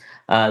obese,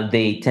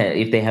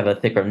 if they have a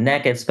thicker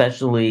neck,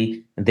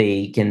 especially,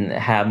 they can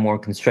have more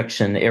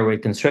constriction, airway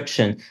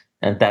constriction,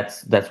 and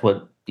that's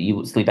what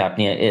sleep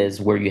apnea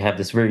is, where you have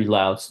this very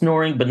loud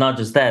snoring, but not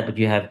just that, but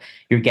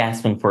you're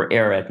gasping for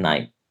air at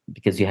night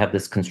because you have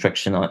this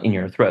constriction in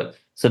your throat.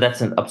 So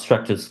that's an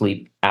obstructive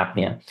sleep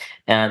apnea.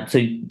 And so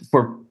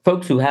for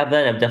folks who have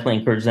that, I've definitely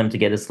encouraged them to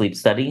get a sleep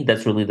study.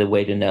 That's really the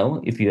way to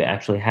know if you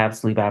actually have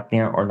sleep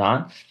apnea or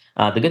not.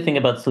 The good thing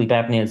about sleep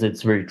apnea is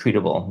it's very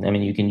treatable. I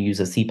mean, you can use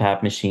a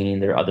CPAP machine.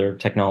 There are other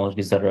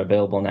technologies that are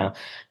available now,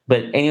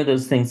 but any of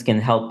those things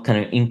can help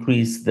kind of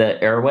increase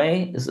the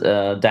airway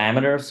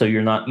diameter, so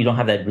you don't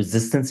have that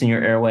resistance in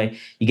your airway.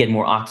 You get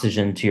more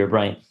oxygen to your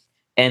brain,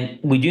 and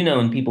we do know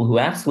in people who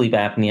have sleep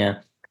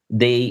apnea,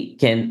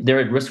 they're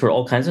at risk for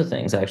all kinds of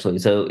things actually.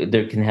 So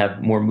they can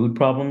have more mood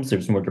problems.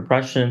 There's more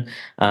depression.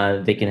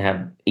 They can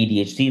have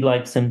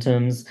ADHD-like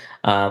symptoms.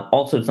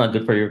 Also, it's not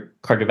good for your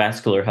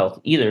cardiovascular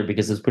health either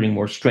because it's putting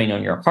more strain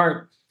on your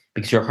heart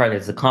because your heart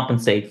has to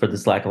compensate for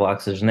this lack of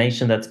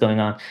oxygenation that's going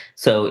on.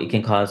 So it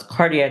can cause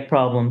cardiac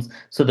problems.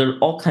 So there are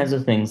all kinds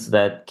of things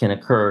that can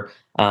occur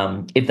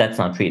if that's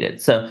not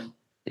treated. So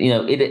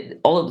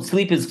all of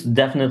sleep is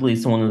definitely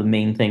one of the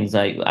main things.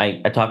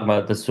 I talk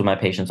about this to my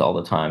patients all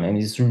the time. I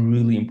mean, it's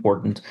really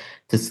important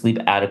to sleep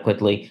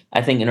adequately.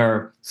 I think in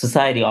our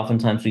society,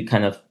 oftentimes we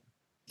kind of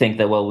think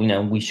that, well,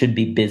 we should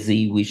be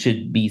busy, we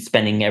should be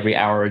spending every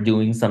hour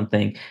doing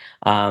something,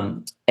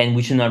 and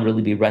we should not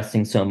really be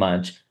resting so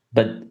much.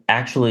 But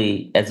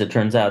actually, as it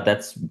turns out,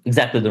 that's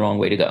exactly the wrong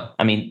way to go.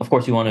 I mean, of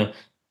course, you want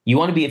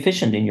to be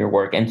efficient in your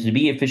work, and to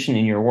be efficient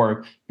in your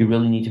work, you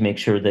really need to make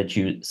sure that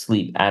you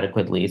sleep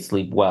adequately,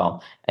 sleep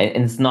well,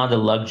 and it's not a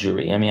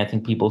luxury. I mean, I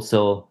think people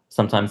still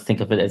sometimes think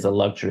of it as a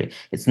luxury.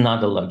 It's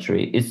not a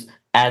luxury. It's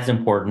as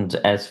important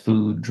as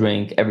food,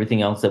 drink,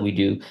 everything else that we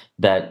do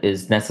that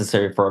is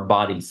necessary for our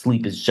body.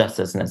 Sleep is just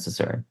as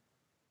necessary.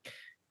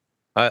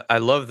 I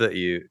love that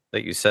you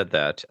said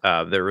that.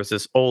 There was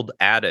this old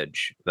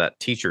adage that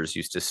teachers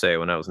used to say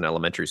when I was in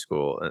elementary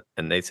school,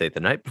 and they'd say, "The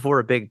night before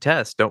a big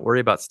test, don't worry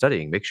about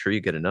studying. Make sure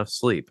you get enough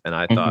sleep." And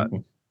I thought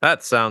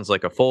that sounds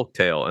like a folk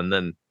tale. And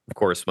then, of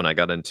course, when I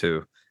got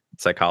into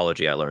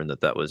psychology, I learned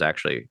that that was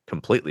actually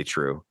completely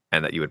true,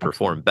 and that you would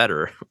perform Absolutely.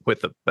 better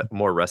with a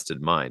more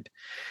rested mind.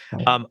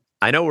 Right.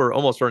 I know we're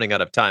almost running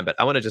out of time, but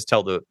I want to just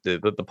tell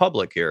the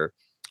public here.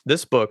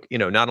 This book,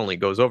 not only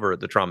goes over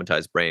the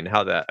traumatized brain,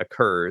 how that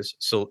occurs,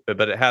 so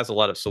but it has a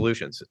lot of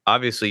solutions.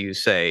 Obviously, you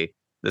say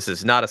this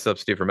is not a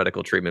substitute for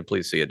medical treatment.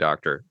 Please see a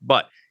doctor.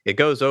 But it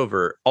goes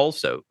over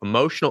also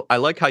emotional. I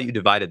like how you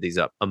divided these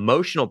up.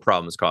 Emotional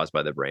problems caused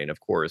by the brain, of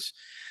course,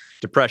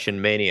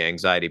 depression, mania,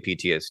 anxiety,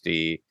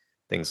 PTSD,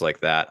 things like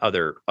that.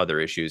 Other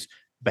issues,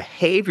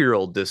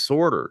 behavioral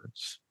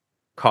disorders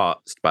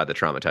caused by the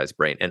traumatized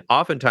brain. And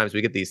oftentimes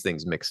we get these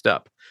things mixed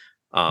up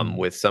Mhm.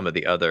 with some of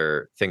the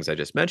other things I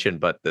just mentioned.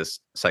 But this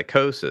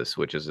psychosis,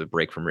 which is a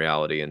break from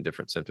reality and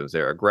different symptoms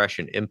there,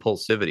 aggression,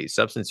 impulsivity,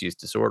 substance use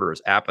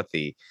disorders,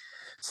 apathy,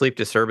 sleep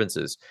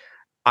disturbances.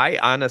 I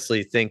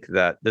honestly think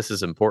that this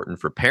is important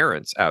for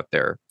parents out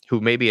there who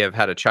maybe have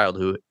had a child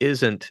who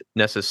isn't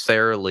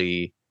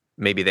necessarily,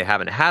 maybe they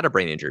haven't had a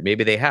brain injury,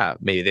 maybe they have,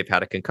 maybe they've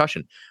had a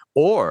concussion,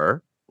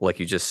 or like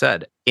you just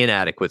said,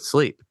 inadequate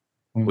sleep.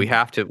 Mhm. We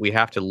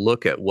have to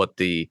look at what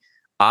the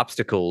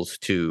obstacles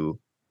to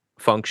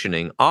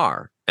functioning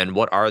are, and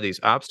what are these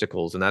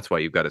obstacles, and that's why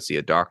you've got to see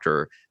a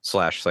doctor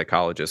slash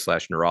psychologist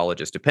slash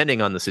neurologist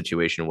depending on the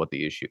situation and what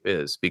the issue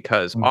is,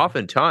 because Mhm.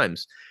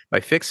 oftentimes by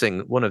fixing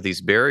one of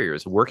these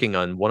barriers, working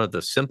on one of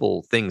the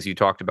simple things you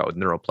talked about with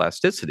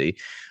neuroplasticity,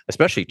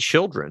 especially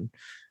children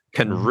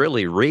can Mhm.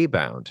 really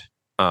rebound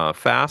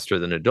faster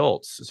than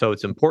adults. So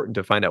it's important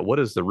to find out what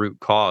is the root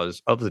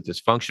cause of the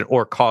dysfunction,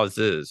 or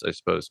causes, I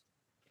suppose.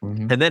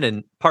 Mhm. And then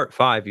in part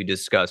 5, you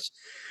discuss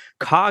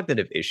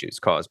cognitive issues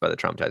caused by the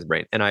traumatized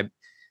brain. And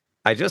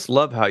I just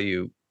love how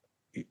you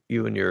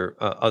and your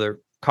other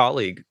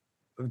colleague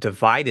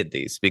divided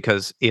these,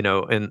 because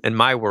in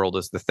my world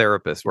as the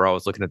therapist, we're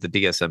always looking at the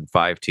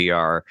DSM-5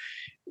 TR,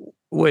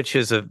 which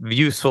is a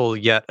useful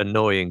yet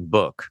annoying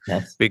book,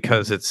 Yes.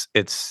 because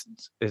Mhm.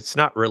 it's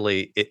not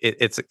really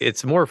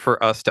it's more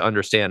for us to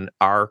understand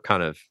our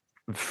kind of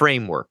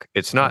framework.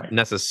 It's not Right.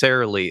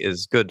 necessarily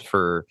as good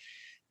for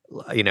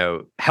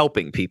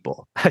helping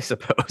people, I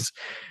suppose.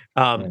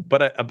 Right.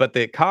 But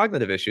the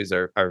cognitive issues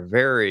are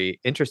very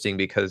interesting,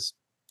 because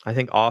I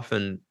think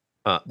often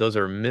those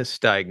are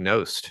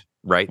misdiagnosed,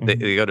 right? They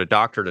Mhm. go to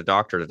doctor to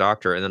doctor to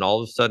doctor, and then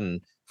all of a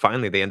sudden,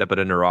 finally, they end up at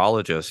a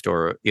neurologist,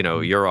 or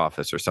Mhm. your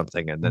office or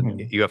something, and then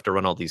Mhm. you have to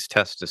run all these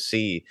tests to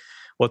see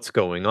what's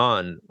going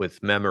on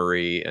with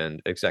memory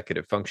and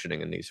executive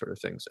functioning and these sort of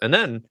things. And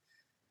then,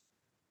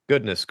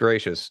 goodness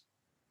gracious,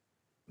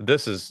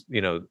 this is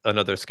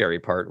another scary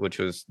part, which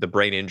was the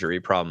brain injury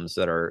problems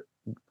that are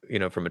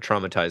from a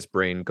traumatized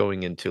brain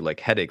going into like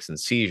headaches and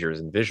seizures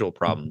and visual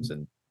problems Mhm.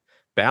 and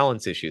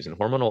balance issues and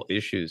hormonal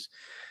issues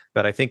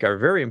that I think are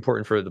very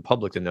important for the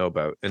public to know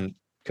about. And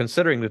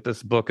considering that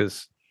this book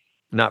is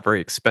not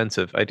very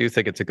expensive, I do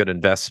think it's a good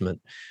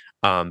investment,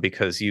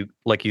 because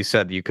like you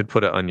said, you could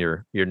put it on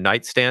your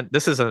nightstand.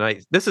 This is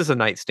a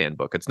nightstand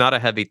book. It's not a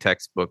heavy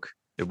textbook.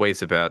 It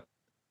weighs about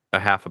a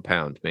half a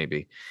pound,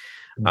 maybe,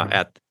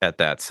 Mhm. at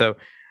that. So,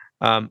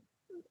 um,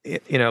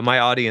 my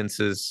audience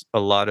is a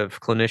lot of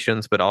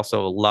clinicians, but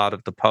also a lot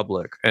of the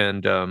public,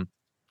 and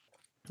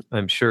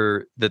I'm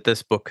sure that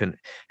this book can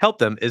help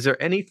them. Is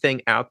there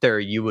anything out there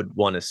you would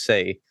want to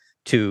say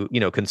to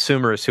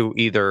consumers who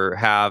either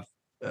have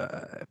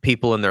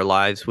people in their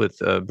lives with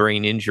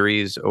brain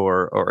injuries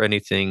or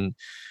anything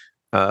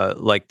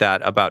like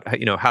that about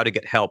how to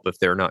get help if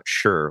they're not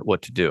sure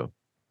what to do?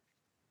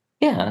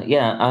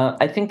 Yeah.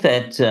 I think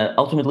that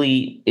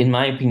ultimately, in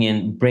my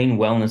opinion, brain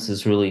wellness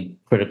is really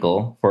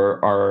critical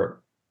for our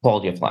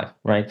quality of life,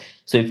 right?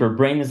 So if our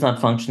brain is not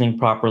functioning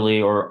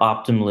properly or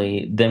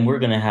optimally, then we're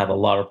going to have a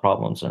lot of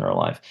problems in our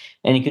life.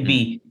 And it could Mm.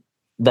 be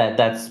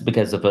that's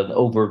because of an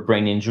overt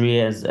brain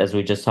injury, as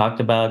we just talked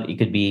about. It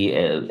could be,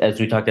 as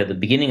we talked at the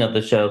beginning of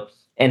the show,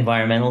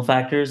 environmental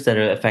factors that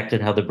are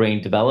affected how the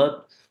brain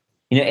developed,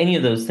 any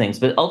of those things.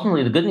 But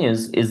ultimately, the good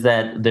news is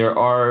that there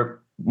are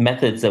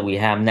methods that we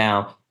have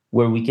now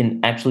where we can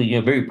actually,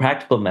 very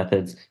practical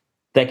methods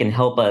that can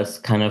help us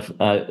kind of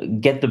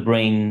get the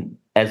brain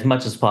as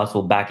much as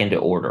possible back into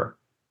order.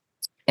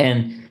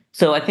 And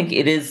so I think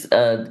it is,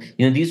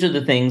 these are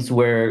the things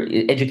where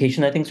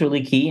education, I think, is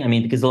really key. I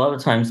mean, because a lot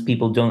of times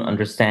people don't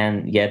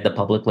understand yet,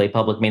 the lay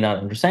public may not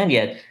understand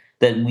yet,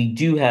 that we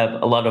do have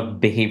a lot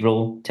of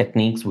behavioral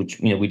techniques, which,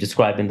 we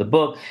describe in the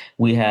book.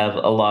 We have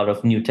a lot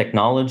of new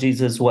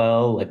technologies as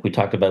well, like we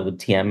talked about with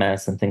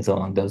TMS and things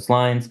along those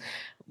lines.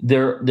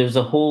 There's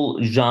a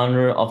whole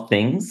genre of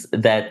things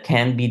that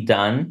can be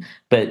done,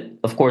 but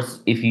of course,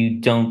 if you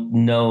don't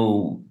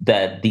know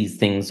that these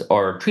things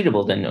are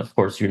treatable, then of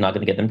course you're not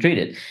going to get them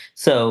treated.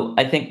 So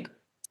I think,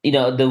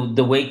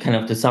 the way, kind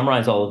of, to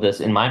summarize all of this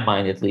in my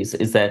mind at least,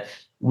 is that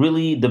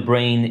really the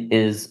brain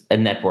is a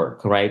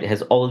network, right? It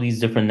has all of these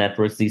different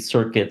networks, these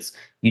circuits.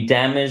 You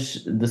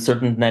damage the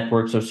certain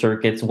networks or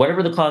circuits,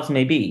 whatever the cause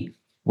may be,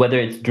 whether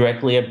it's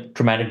directly a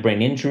traumatic brain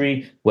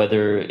injury,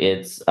 whether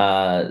it's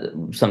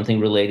something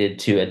related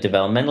to a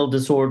developmental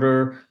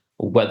disorder,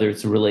 whether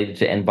it's related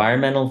to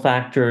environmental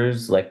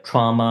factors like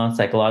trauma,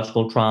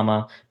 psychological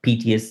trauma,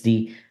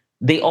 PTSD.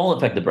 They all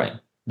affect the brain.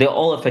 They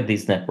all affect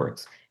these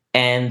networks.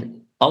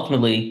 And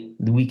ultimately,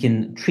 we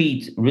can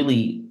treat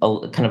really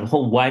a kind of a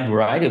whole wide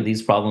variety of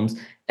these problems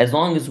as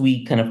long as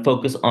we kind of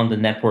focus on the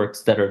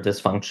networks that are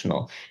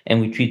dysfunctional and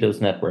we treat those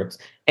networks.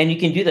 And you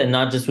can do that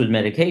not just with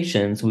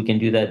medications, we can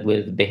do that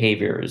with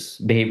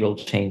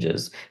behavioral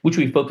changes, which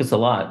we focus a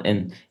lot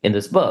in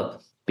this book,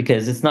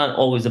 because it's not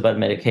always about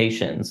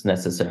medications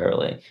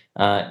necessarily.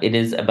 It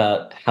is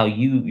about how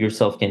you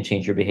yourself can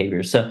change your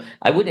behavior. So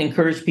I would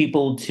encourage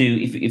people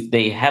to, if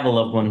they have a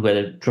loved one who had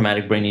a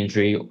traumatic brain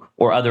injury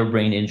or other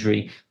brain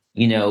injury,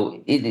 you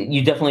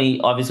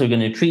definitely obviously are going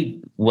to treat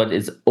what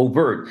is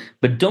overt,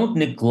 but don't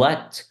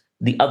neglect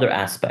the other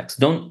aspects.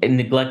 Don't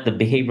neglect the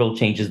behavioral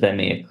changes that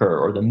may occur,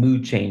 or the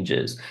mood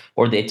changes,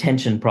 or the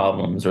attention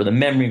problems, or the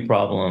memory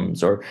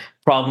problems, or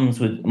problems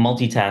with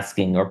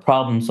multitasking or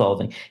problem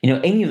solving.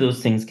 Any of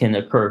those things can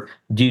occur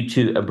due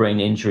to a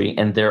brain injury,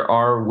 and there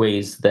are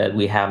ways that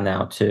we have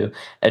now to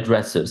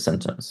address those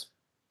symptoms.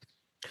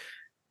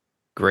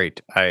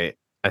 Great. I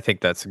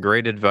think that's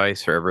great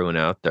advice for everyone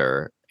out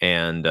there.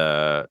 And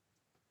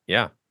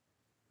yeah,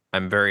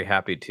 I'm very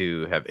happy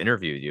to have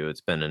interviewed you.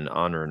 It's been an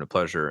honor and a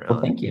pleasure. Well,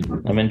 thank you.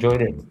 I've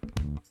enjoyed it.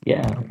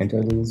 Yeah, I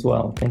enjoyed it as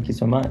well. Thank you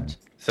so much.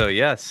 So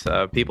yes,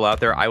 people out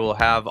there, I will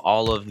have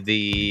all of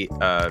the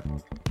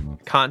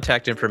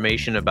contact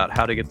information about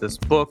how to get this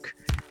book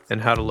and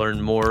how to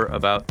learn more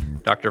about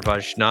Dr.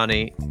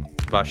 Vaishnavi,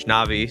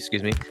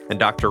 and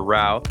Dr.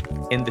 Rao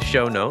in the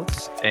show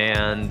notes.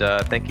 And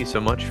thank you so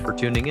much for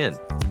tuning in.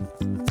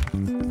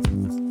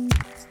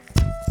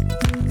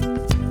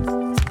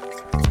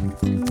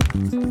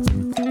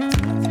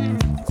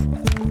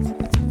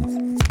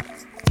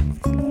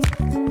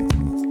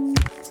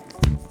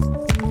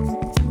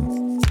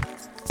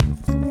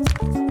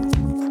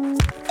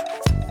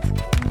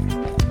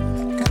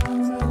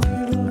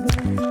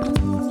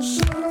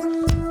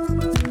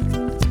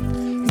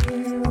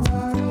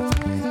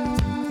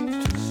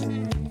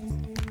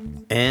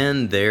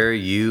 And there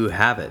you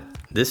have it.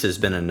 This has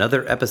been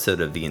another episode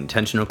of the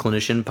Intentional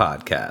Clinician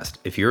Podcast.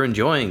 If you're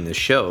enjoying this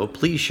show,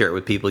 please share it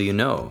with people you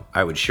know.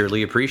 I would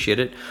surely appreciate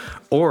it.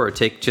 Or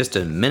take just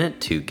a minute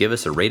to give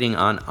us a rating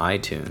on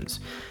iTunes.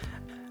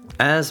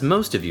 As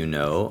most of you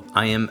know,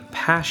 I am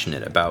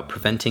passionate about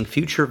preventing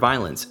future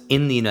violence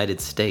in the United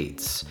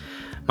States.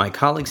 My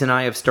colleagues and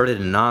I have started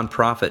a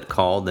nonprofit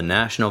called the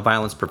National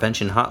Violence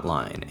Prevention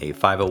Hotline, a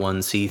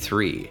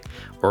 501c3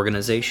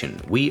 organization.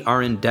 We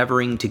are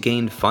endeavoring to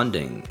gain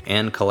funding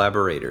and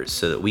collaborators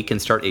so that we can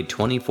start a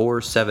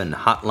 24/7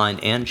 hotline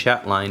and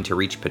chat line to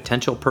reach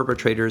potential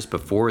perpetrators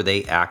before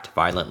they act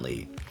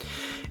violently.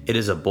 It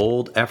is a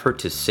bold effort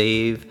to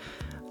save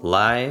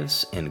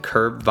lives and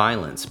curb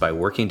violence by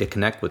working to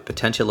connect with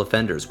potential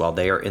offenders while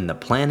they are in the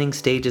planning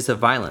stages of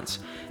violence,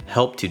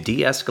 help to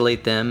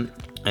de-escalate them,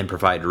 and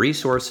provide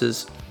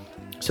resources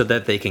so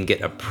that they can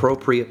get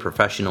appropriate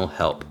professional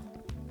help.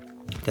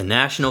 The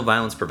National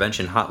Violence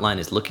Prevention Hotline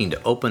is looking to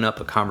open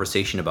up a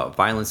conversation about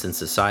violence in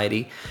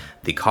society,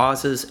 the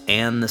causes,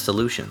 and the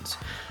solutions.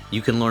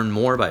 You can learn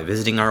more by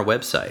visiting our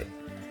website,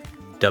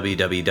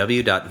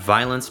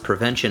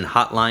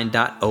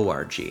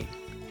 www.violencepreventionhotline.org.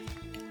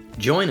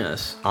 Join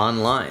us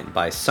online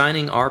by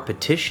signing our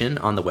petition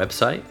on the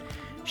website,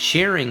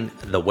 sharing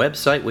the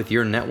website with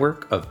your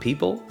network of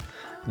people,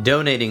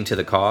 donating to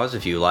the cause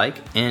if you like,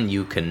 and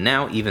you can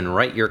now even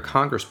write your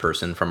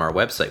congressperson from our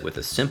website with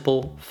a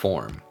simple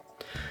form.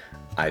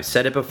 I've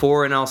said it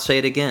before and I'll say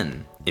it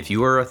again. If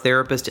you are a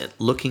therapist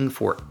looking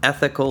for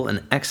ethical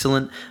and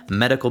excellent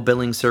medical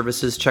billing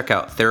services, check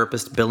out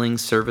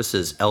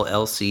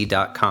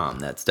therapistbillingservicesllc.com.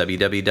 That's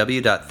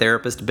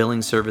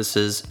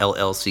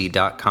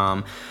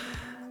www.therapistbillingservicesllc.com.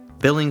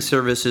 Billing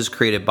services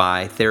created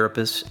by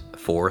therapists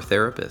for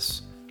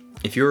therapists.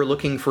 If you're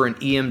looking for an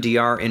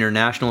EMDR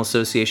International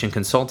Association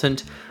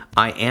consultant,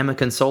 I am a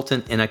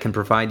consultant and I can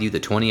provide you the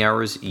 20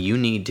 hours you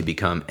need to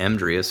become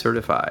EMDRIA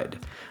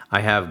certified.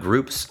 I have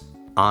groups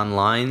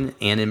online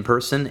and in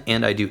person,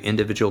 and I do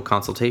individual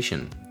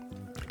consultation.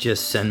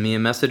 Just send me a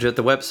message at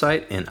the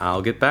website and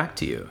I'll get back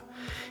to you.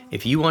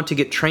 If you want to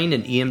get trained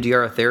in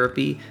EMDR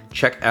therapy,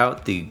 check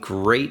out the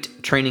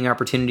great training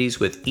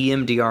opportunities with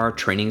EMDR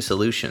Training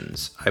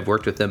Solutions. I've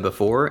worked with them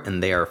before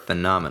and they are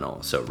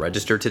phenomenal, so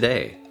register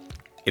today.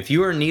 If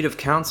you are in need of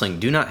counseling,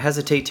 do not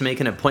hesitate to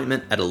make an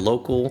appointment at a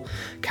local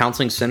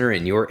counseling center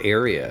in your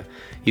area.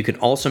 You can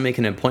also make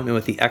an appointment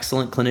with the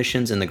excellent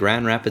clinicians in the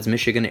Grand Rapids,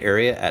 Michigan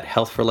area at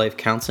Health for Life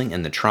Counseling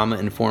and the Trauma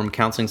Informed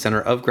Counseling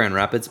Center of Grand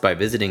Rapids by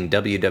visiting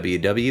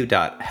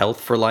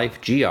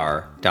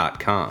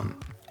www.healthforlifegr.com.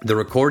 The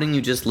recording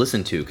you just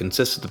listened to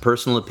consists of the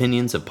personal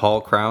opinions of Paul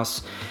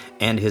Krauss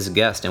and his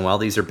guest, and while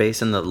these are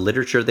based on the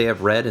literature they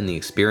have read and the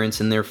experience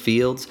in their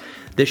fields,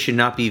 this should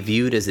not be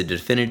viewed as a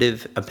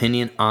definitive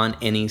opinion on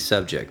any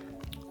subject.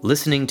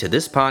 Listening to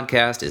this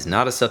podcast is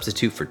not a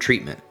substitute for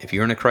treatment. If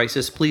you're in a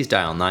crisis, please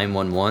dial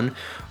 911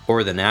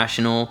 or the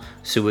National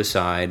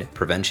Suicide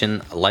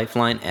Prevention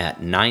Lifeline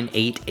at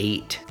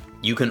 988.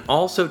 You can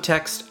also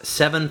text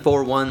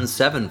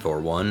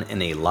 741-741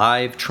 and a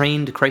live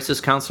trained crisis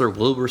counselor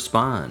will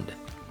respond.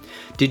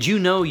 Did you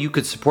know you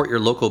could support your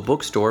local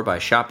bookstore by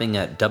shopping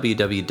at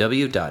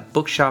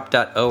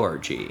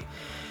www.bookshop.org?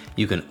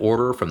 You can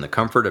order from the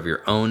comfort of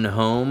your own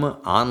home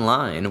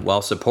online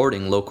while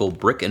supporting local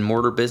brick and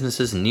mortar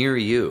businesses near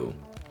you.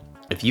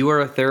 If you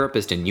are a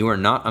therapist and you are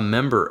not a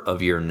member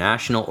of your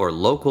national or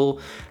local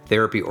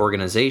therapy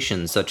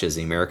organizations such as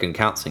the American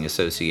Counseling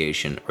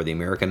Association or the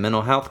American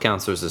Mental Health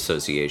Counselors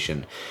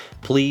Association,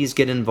 please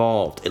get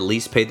involved, at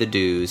least pay the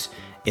dues.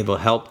 It will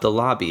help the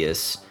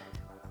lobbyists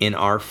in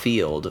our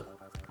field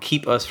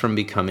keep us from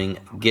becoming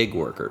gig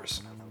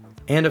workers.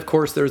 And of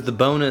course, there's the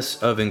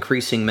bonus of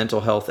increasing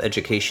mental health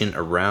education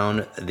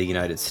around the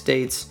United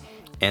States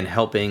and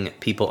helping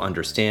people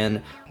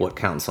understand what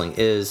counseling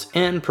is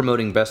and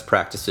promoting best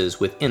practices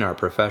within our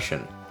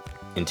profession.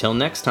 Until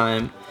next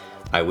time,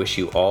 I wish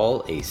you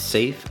all a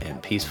safe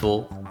and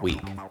peaceful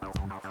week.